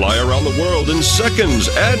can fly around the world in seconds.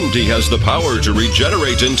 And he has the power to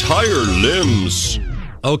regenerate entire limbs.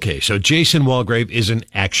 Okay, so Jason Walgrave isn't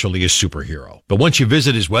actually a superhero. But once you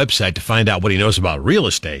visit his website to find out what he knows about real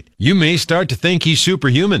estate, you may start to think he's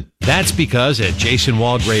superhuman. That's because at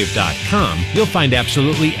jasonwalgrave.com, you'll find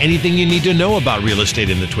absolutely anything you need to know about real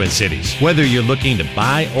estate in the Twin Cities. Whether you're looking to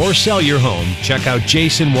buy or sell your home, check out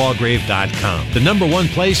jasonwalgrave.com, the #1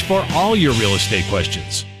 place for all your real estate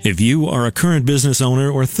questions. If you are a current business owner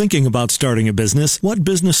or thinking about starting a business, what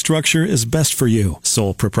business structure is best for you?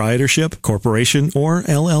 Sole proprietorship, corporation, or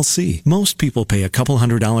LLC? Most people pay a couple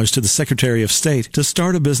 $100s to the Secretary of State to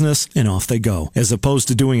start a business and off they go, as opposed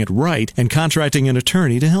to doing it right and contracting an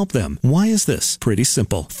attorney to help them. Why is this? Pretty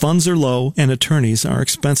simple. Funds are low and attorneys are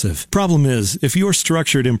expensive. Problem is, if you're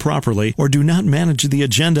structured improperly or do not manage the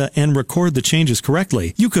agenda and record the changes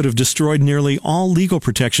correctly, you could have destroyed nearly all legal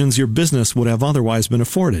protections your business would have otherwise been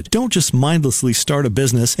afforded. Don't just mindlessly start a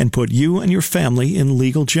business and put you and your family in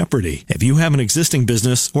legal jeopardy. If you have an existing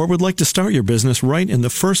business or would like to start your business right in the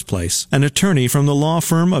first place, an attorney from the law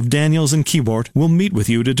firm of Daniels and Keyboard will meet with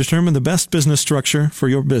you to determine the best business structure for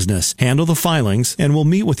your business, handle the filings, and will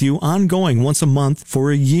meet with you ongoing once a month for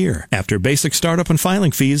a year. After basic startup and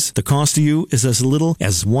filing fees, the cost to you is as little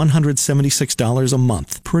as $176 a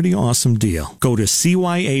month. Pretty awesome deal. Go to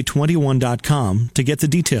CYA21.com to get the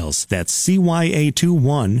details. That's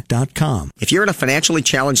CYA21.com. If you're in a financially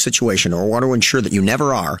challenged situation or want to ensure that you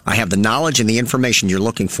never are, I have the knowledge and the information you're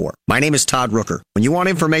looking for. My name is Todd Rooker. When you want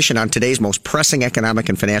information on today's most pressing economic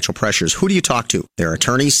and financial pressures, who do you talk to? There are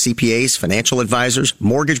attorneys, CPAs, financial advisors,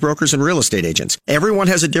 mortgage brokers, and real estate agents. Everyone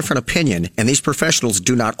has a different opinion, and these professionals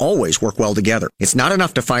do not always work well together. It's not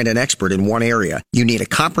enough to find an expert in one area. You need a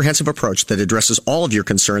comprehensive approach that addresses all of your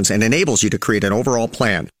concerns and enables you to create an overall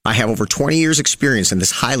plan. I have over 20 years experience in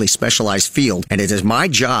this highly specialized field, and it is my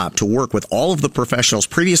job to work with all of the professionals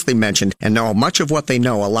previously mentioned and know much of what they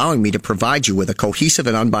know, allowing me to provide you with a cohesive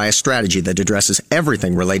and unbiased strategy that addresses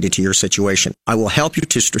everything related to your situation. I will help you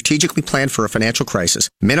to strategically plan for a financial crisis,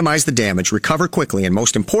 minimize the damage, recover quickly, and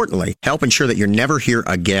most importantly, help ensure that you're never here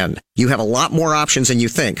again. You have a lot more options than you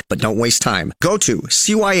think, but don't waste time. Go to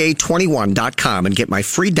CYA21.com and get my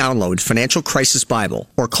free download Financial Crisis Bible,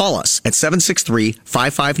 or call us at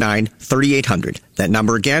 763-559-3800. That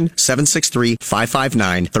number again,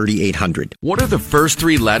 763-559-3800. What are the first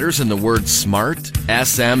 3 letters in the word SMART?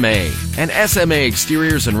 SMA. And SMA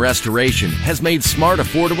Exteriors and Restoration has made SMART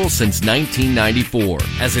affordable since 1994.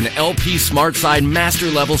 As an LP SmartSide Master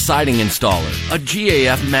Level Siding Installer, a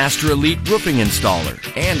GAF Master Elite Roofing Installer,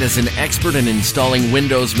 and as an expert in installing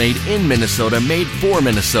windows made in Minnesota, made for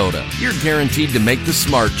Minnesota, you're guaranteed to make the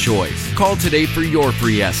smart choice. Call today for your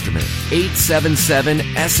free estimate.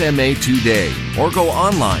 877-SMA today. Or go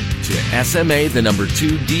online to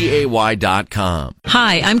SMA2DAY.com.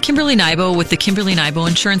 Hi, I'm Kimberly Nybo with the Kimberly Nybo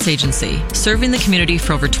Insurance Agency, serving the community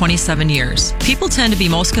for over 27 years. People tend to be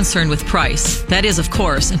most concerned with price. That is, of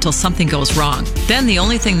course, until something goes wrong. Then the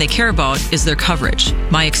only thing they care about is their coverage.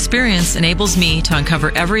 My experience enables me to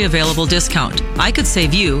uncover every available discount. I could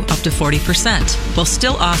save you up to 40% while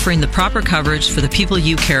still offering the proper coverage for the people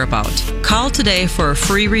you care about. Call today for a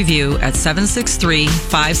free review at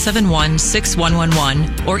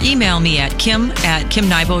 763-571-6111 or email me at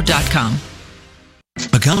kim@kimnybo.com.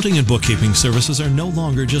 Accounting and bookkeeping services are no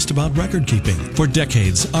longer just about record keeping. For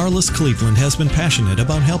decades, Arliss Cleveland has been passionate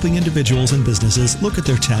about helping individuals and businesses look at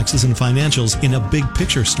their taxes and financials in a big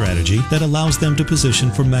picture strategy that allows them to position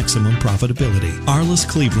for maximum profitability. Arliss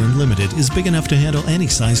Cleveland Limited is big enough to handle any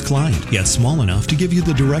size client, yet small enough to give you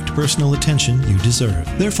the direct personal attention you deserve.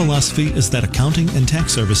 Their philosophy is that accounting and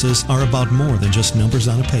tax services are about more than just numbers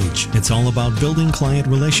on a page. It's all about building client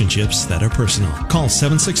relationships that are personal. Call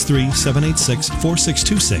 763-786-4626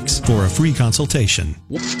 for a free consultation.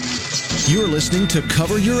 You're listening to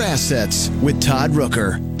Cover Your Assets with Todd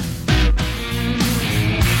Rooker.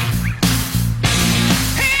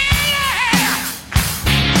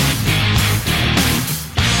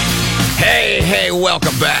 Hey,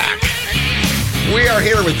 welcome back. We are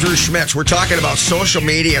here with Drew Schmitz. We're talking about social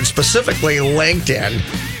media and specifically LinkedIn.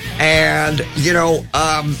 And,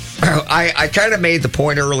 I kind of made the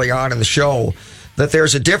point early on in the show that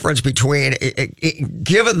there's a difference between,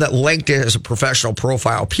 given that LinkedIn is a professional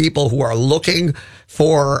profile, people who are looking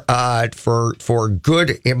for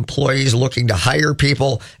good employees, looking to hire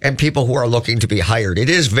people, and people who are looking to be hired. It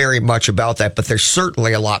is very much about that, but there's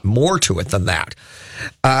certainly a lot more to it than that.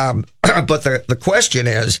 But the question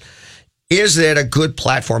is it a good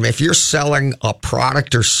platform? If you're selling a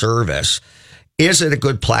product or service, is it a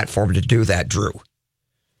good platform to do that, Drew?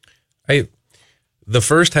 The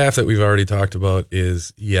first half that we've already talked about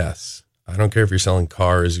is yes. I don't care if you're selling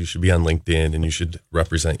cars, you should be on LinkedIn and you should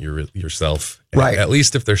represent yourself. Right. At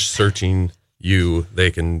least if they're searching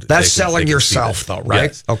they can. That's selling yourself, though, right?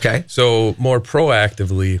 Yes. Okay. So more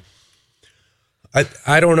proactively,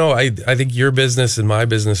 I don't know. I think your business and my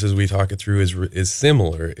business, as we talk it through, is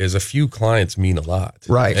similar. Is a few clients mean a lot,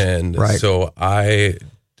 right? And so I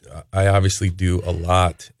obviously do a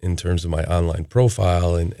lot in terms of my online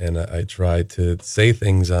profile, and I try to say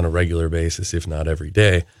things on a regular basis, if not every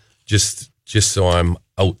day, just so I'm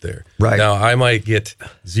out there. Right. Now, I might get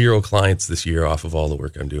 0 clients this year off of all the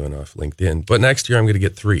work I'm doing off LinkedIn, but next year I'm going to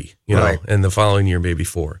get 3, right. And the following year maybe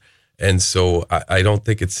 4. And so I don't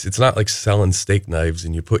think it's not like selling steak knives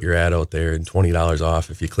and you put your ad out there and $20 off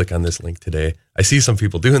if you click on this link today. I see some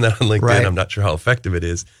people doing that on LinkedIn. Right. I'm not sure how effective it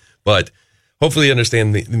is, but hopefully you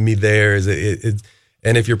understand me there.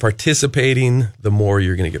 And if you're participating, the more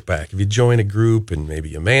you're going to get back. If you join a group and maybe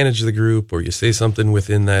you manage the group or you say something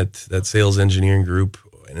within that sales engineering group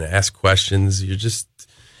and ask questions,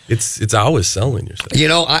 it's always selling yourself.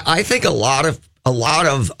 I think a lot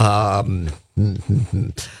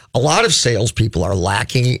of salespeople are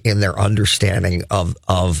lacking in their understanding of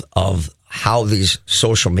how these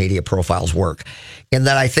social media profiles work. In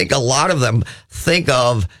that I think a lot of them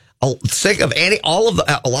a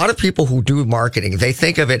lot of people who do marketing, they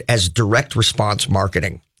think of it as direct response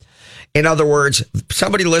marketing. In other words,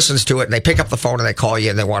 somebody listens to it and they pick up the phone and they call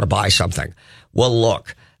you and they want to buy something. Well,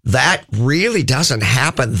 look, that really doesn't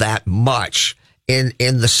happen that much in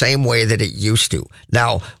the same way that it used to.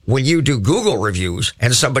 Now, when you do Google reviews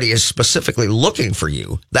and somebody is specifically looking for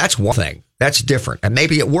you, that's one thing. That's different. And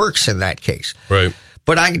maybe it works in that case. Right.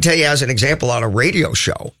 But I can tell you as an example on a radio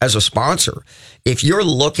show, as a sponsor, if you're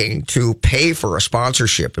looking to pay for a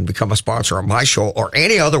sponsorship and become a sponsor on my show or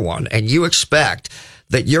any other one, and you expect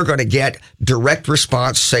that you're going to get direct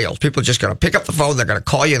response sales, people are just going to pick up the phone, they're going to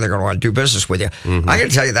call you, and they're going to want to do business with you. Mm-hmm. I can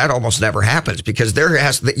tell you that almost never happens because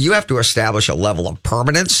you have to establish a level of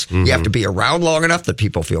permanence. Mm-hmm. You have to be around long enough that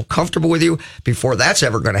people feel comfortable with you before that's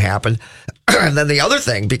ever going to happen. And then the other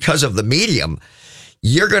thing, because of the medium,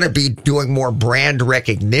 you're going to be doing more brand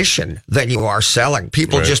recognition than you are selling.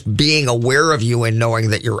 People right. just being aware of you and knowing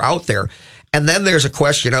that you're out there. And then there's a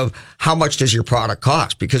question of how much does your product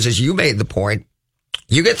cost? Because as you made the point,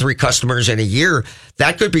 you get 3 customers in a year,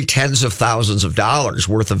 that could be tens of thousands of dollars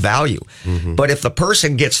worth of value. Mm-hmm. But if the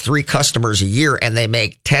person gets 3 customers a year and they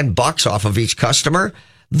make $10 off of each customer,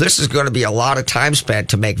 this is going to be a lot of time spent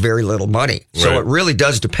to make very little money. So right. it really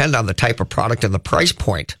does depend on the type of product and the price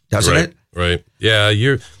point, doesn't right. it? Right. Yeah.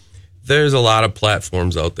 There's a lot of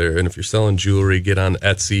platforms out there. And if you're selling jewelry, get on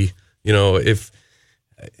Etsy.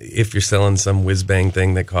 If you're selling some whiz bang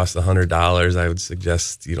thing that costs $100, I would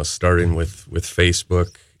suggest, starting with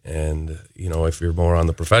Facebook. And, if you're more on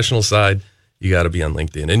the professional side, you got to be on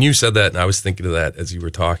LinkedIn. And you said that, and I was thinking of that as you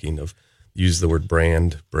were talking of use the word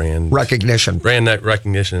brand recognition, brand net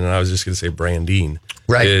recognition. And I was just going to say branding.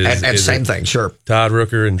 Right. And same thing. Sure. Todd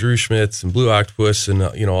Rooker and Drew Schmitz and Blue Octopus and,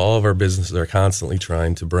 all of our businesses are constantly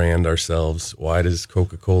trying to brand ourselves. Why does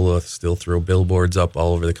Coca-Cola still throw billboards up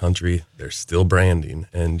all over the country? They're still branding,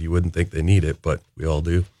 and you wouldn't think they need it, but we all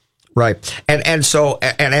do. Right. And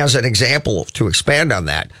as an example to expand on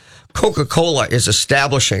that, Coca-Cola is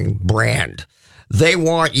establishing brand. They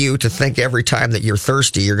want you to think every time that you're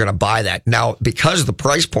thirsty, you're going to buy that. Now, because the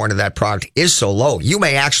price point of that product is so low, you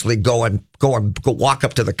may actually go walk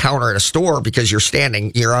up to the counter at a store because you're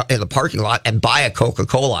in the parking lot and buy a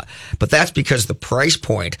Coca-Cola. But that's because the price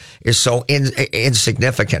point is so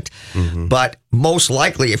insignificant. Mm-hmm. But most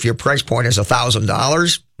likely, if your price point is $1,000,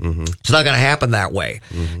 mm-hmm. it's not going to happen that way.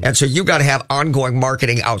 Mm-hmm. And so you've got to have ongoing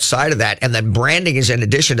marketing outside of that. And then branding is in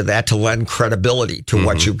addition to that to lend credibility to mm-hmm.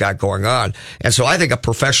 what you've got going on. And so I think a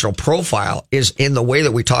professional profile is in the way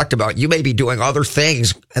that we talked about. You may be doing other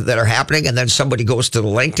things that are happening, and then somebody goes to the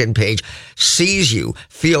LinkedIn page, sees you,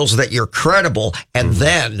 feels that you're credible, and mm-hmm.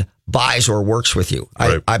 then buys or works with you.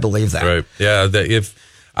 Right. I believe that. Right. Yeah.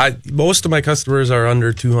 Most of my customers are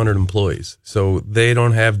under 200 employees, so they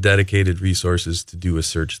don't have dedicated resources to do a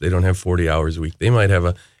search. They don't have 40 hours a week. They might have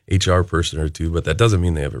a HR person or 2, but that doesn't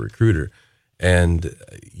mean they have a recruiter. And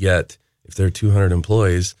yet, if they're 200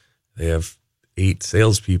 employees, they have 8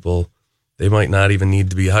 salespeople. They might not even need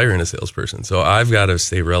to be hiring a salesperson. So I've got to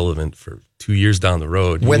stay relevant for 2 years down the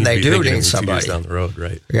road. When they do need somebody 2 years down the road,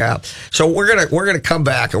 right? Yeah. So we're gonna come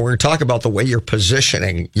back and we're gonna talk about the way you're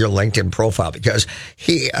positioning your LinkedIn profile, because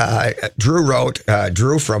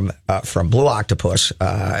Drew from Blue Octopus.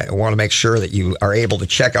 I want to make sure that you are able to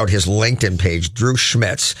check out his LinkedIn page, Drew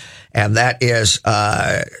Schmitz, and that is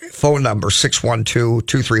phone number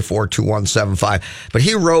 612-234-2175. But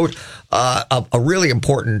he wrote a really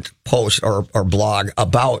important post or blog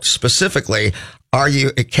about specifically are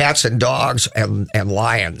you cats and dogs and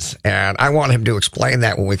lions? And I want him to explain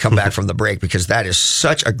that when we come back from the break, because that is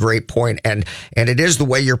such a great point. And it is the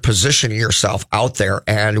way you're positioning yourself out there.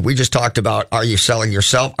 And we just talked about, are you selling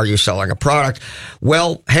yourself? Are you selling a product?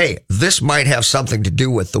 Well, hey, this might have something to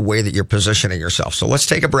do with the way that you're positioning yourself. So let's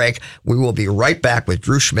take a break. We will be right back with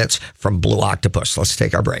Drew Schmitz from Blue Octopus. Let's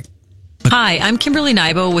take our break. Hi, I'm Kimberly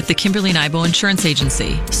Nybo with the Kimberly Nybo Insurance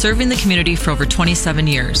Agency, serving the community for over 27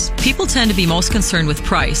 years. People tend to be most concerned with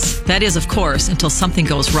price. That is, of course, until something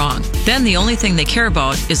goes wrong. Then the only thing they care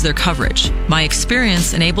about is their coverage. My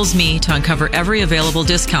experience enables me to uncover every available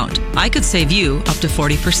discount. I could save you up to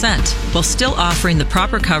 40%, while still offering the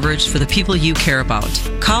proper coverage for the people you care about.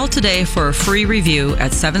 Call today for a free review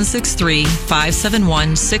at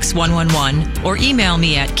 763-571-6111 or email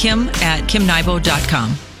me at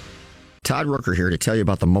kim@kimnybo.com. Todd Rooker here to tell you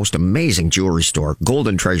about the most amazing jewelry store,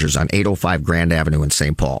 Golden Treasures on 805 Grand Avenue in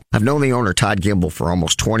St. Paul. I've known the owner, Todd Gimble, for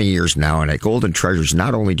almost 20 years now, and at Golden Treasures,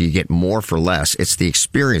 not only do you get more for less, it's the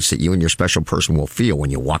experience that you and your special person will feel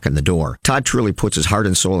when you walk in the door. Todd truly puts his heart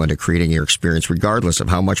and soul into creating your experience regardless of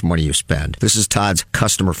how much money you spend. This is Todd's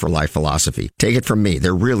customer for life philosophy. Take it from me,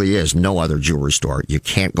 there really is no other jewelry store. You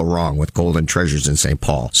can't go wrong with Golden Treasures in St.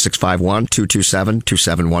 Paul.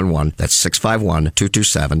 651-227-2711. That's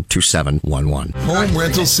 651-227-2711. Home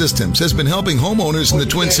Rental Systems has been helping homeowners in the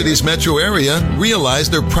Twin Cities metro area realize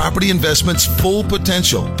their property investment's full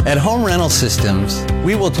potential. At Home Rental Systems,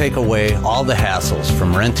 we will take away all the hassles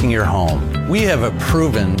from renting your home. We have a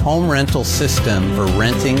proven home rental system for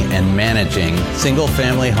renting and managing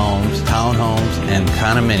single-family homes, townhomes, and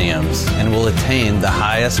condominiums, and will attain the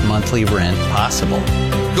highest monthly rent possible.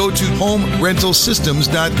 Go to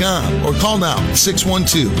homerentalsystems.com or call now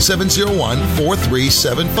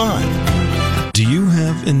 612-701-4375. Do you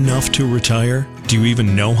have enough to retire? Do you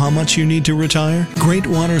even know how much you need to retire? Great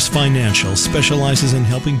Waters Financial specializes in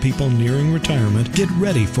helping people nearing retirement get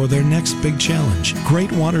ready for their next big challenge.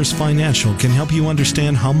 Great Waters Financial can help you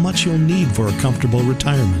understand how much you'll need for a comfortable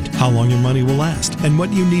retirement, how long your money will last, and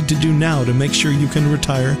what you need to do now to make sure you can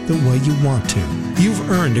retire the way you want to. You've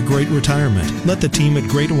earned a great retirement. Let the team at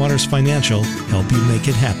Great Waters Financial help you make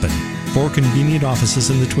it happen. 4 convenient offices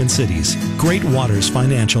in the Twin Cities.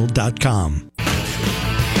 GreatWatersFinancial.com.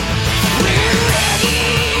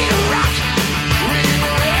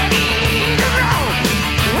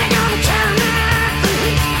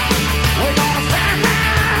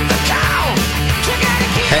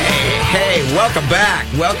 Hey, welcome back.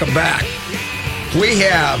 Welcome back. We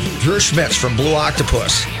have Drew Schmitz from Blue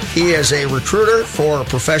Octopus. He is a recruiter for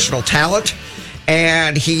professional talent,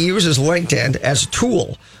 and he uses LinkedIn as a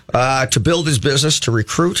tool to build his business, to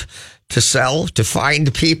recruit, to sell, to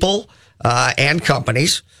find people and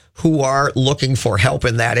companies who are looking for help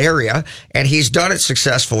in that area. And he's done it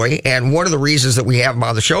successfully. And one of the reasons that we have him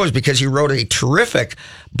on the show is because he wrote a terrific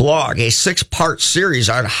blog, a 6-part series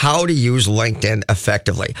on how to use LinkedIn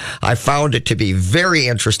effectively. I found it to be very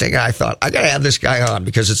interesting. I thought, I got to have this guy on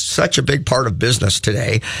because it's such a big part of business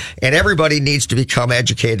today. And everybody needs to become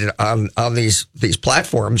educated on these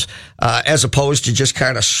platforms, as opposed to just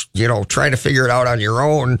kind of, trying to figure it out on your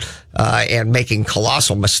own, and making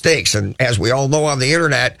colossal mistakes. And as we all know on the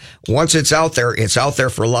internet, once it's out there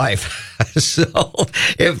for life. So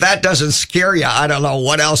if that doesn't scare you, I don't know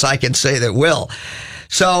what else I can say that will.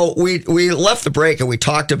 So we left the break and we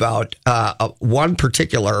talked about one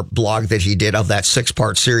particular blog that he did of that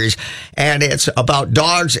 6-part series, and it's about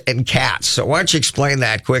dogs and cats. So why don't you explain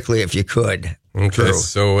that quickly if you could? Okay, Drew.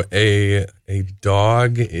 so a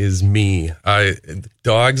dog is me.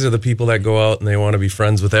 Dogs are the people that go out and they want to be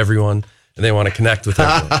friends with everyone. And they want to connect with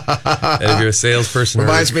everyone. And if you're a salesperson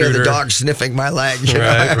reminds or a recruiter, me of the dog sniffing my leg.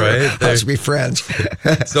 Right. Let's be friends.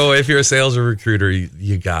 So if you're a sales or recruiter,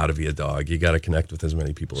 you got to be a dog. You got to connect with as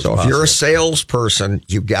many people as possible. So if you're a salesperson,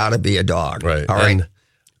 you got to be a dog. Right. All right. And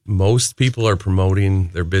most people are promoting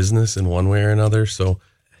their business in one way or another. So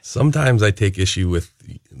sometimes I take issue with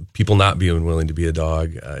people not being willing to be a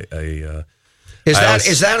dog.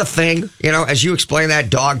 Is that a thing? As you explain that,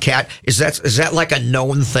 dog, cat, is that like a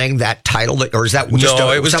known thing, that title, or is that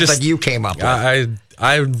just something you came up with?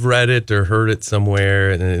 I read it or heard it somewhere,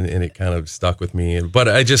 and it kind of stuck with me. But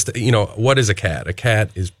I just, what is a cat? A cat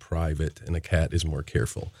is private, and a cat is more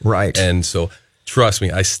careful. Right. And so, trust me,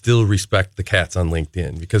 I still respect the cats on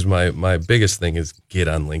LinkedIn, because my biggest thing is get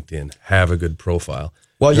on LinkedIn, have a good profile.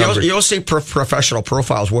 Well, you'll see professional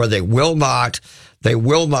profiles where they will not They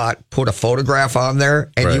will not put a photograph on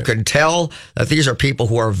there, and you can tell that these are people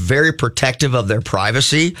who are very protective of their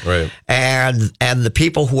privacy. Right. And the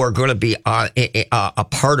people who are going to be a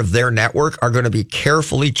part of their network are going to be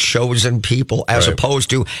carefully chosen people, as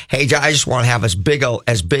opposed to, hey, I just want to have as big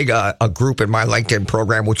a group in my LinkedIn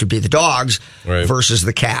program, which would be the dogs versus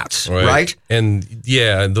the cats, right? And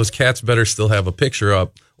those cats better still have a picture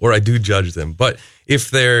up, or I do judge them. But if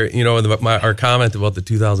they're, our comment about the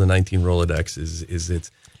 2019 Rolodex is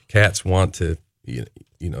it's cats want to,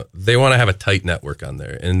 they want to have a tight network on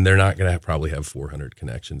there, and they're not going to probably have 400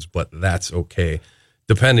 connections, but that's okay,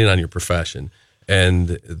 depending on your profession.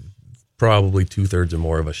 And probably 2/3 or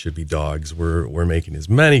more of us should be dogs. We're making as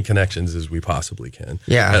many connections as we possibly can.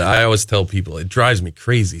 Yeah. And I always tell people, it drives me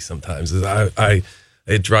crazy sometimes.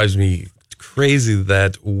 It drives me crazy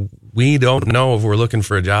that we don't know if we're looking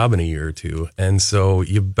for a job in a year or two. And so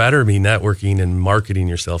you better be networking and marketing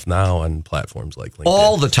yourself now on platforms like LinkedIn.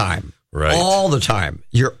 All the time. Right. All the time.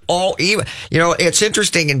 It's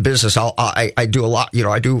interesting in business. I do a lot,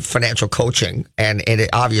 I do financial coaching, and it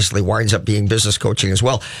obviously winds up being business coaching as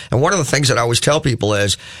well. And one of the things that I always tell people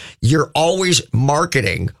is you're always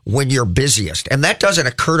marketing when you're busiest. And that doesn't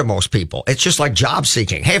occur to most people. It's just like job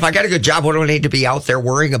seeking. Hey, if I got a good job, what do I need to be out there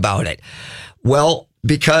worrying about it? Well,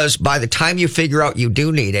 because by the time you figure out you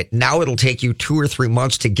do need it, now it'll take you 2 or 3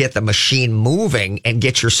 months to get the machine moving and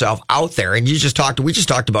get yourself out there. And we just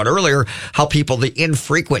talked about earlier how the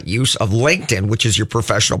infrequent use of LinkedIn, which is your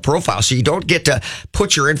professional profile. So you don't get to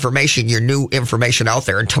put your new information out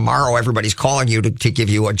there, and tomorrow everybody's calling you to give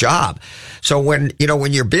you a job. So when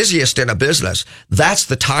you're busiest in a business, that's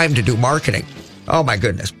the time to do marketing. Oh my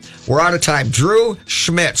goodness. We're out of time. Drew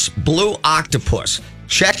Schmitz, Blue Octopus.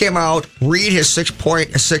 Check him out. Read his 6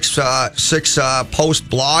 post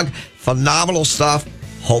blog. Phenomenal stuff.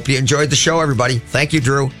 Hope you enjoyed the show, everybody. Thank you,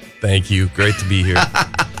 Drew. Thank you. Great to be here.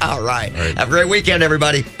 All right. Have a great weekend,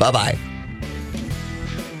 everybody. Bye-bye.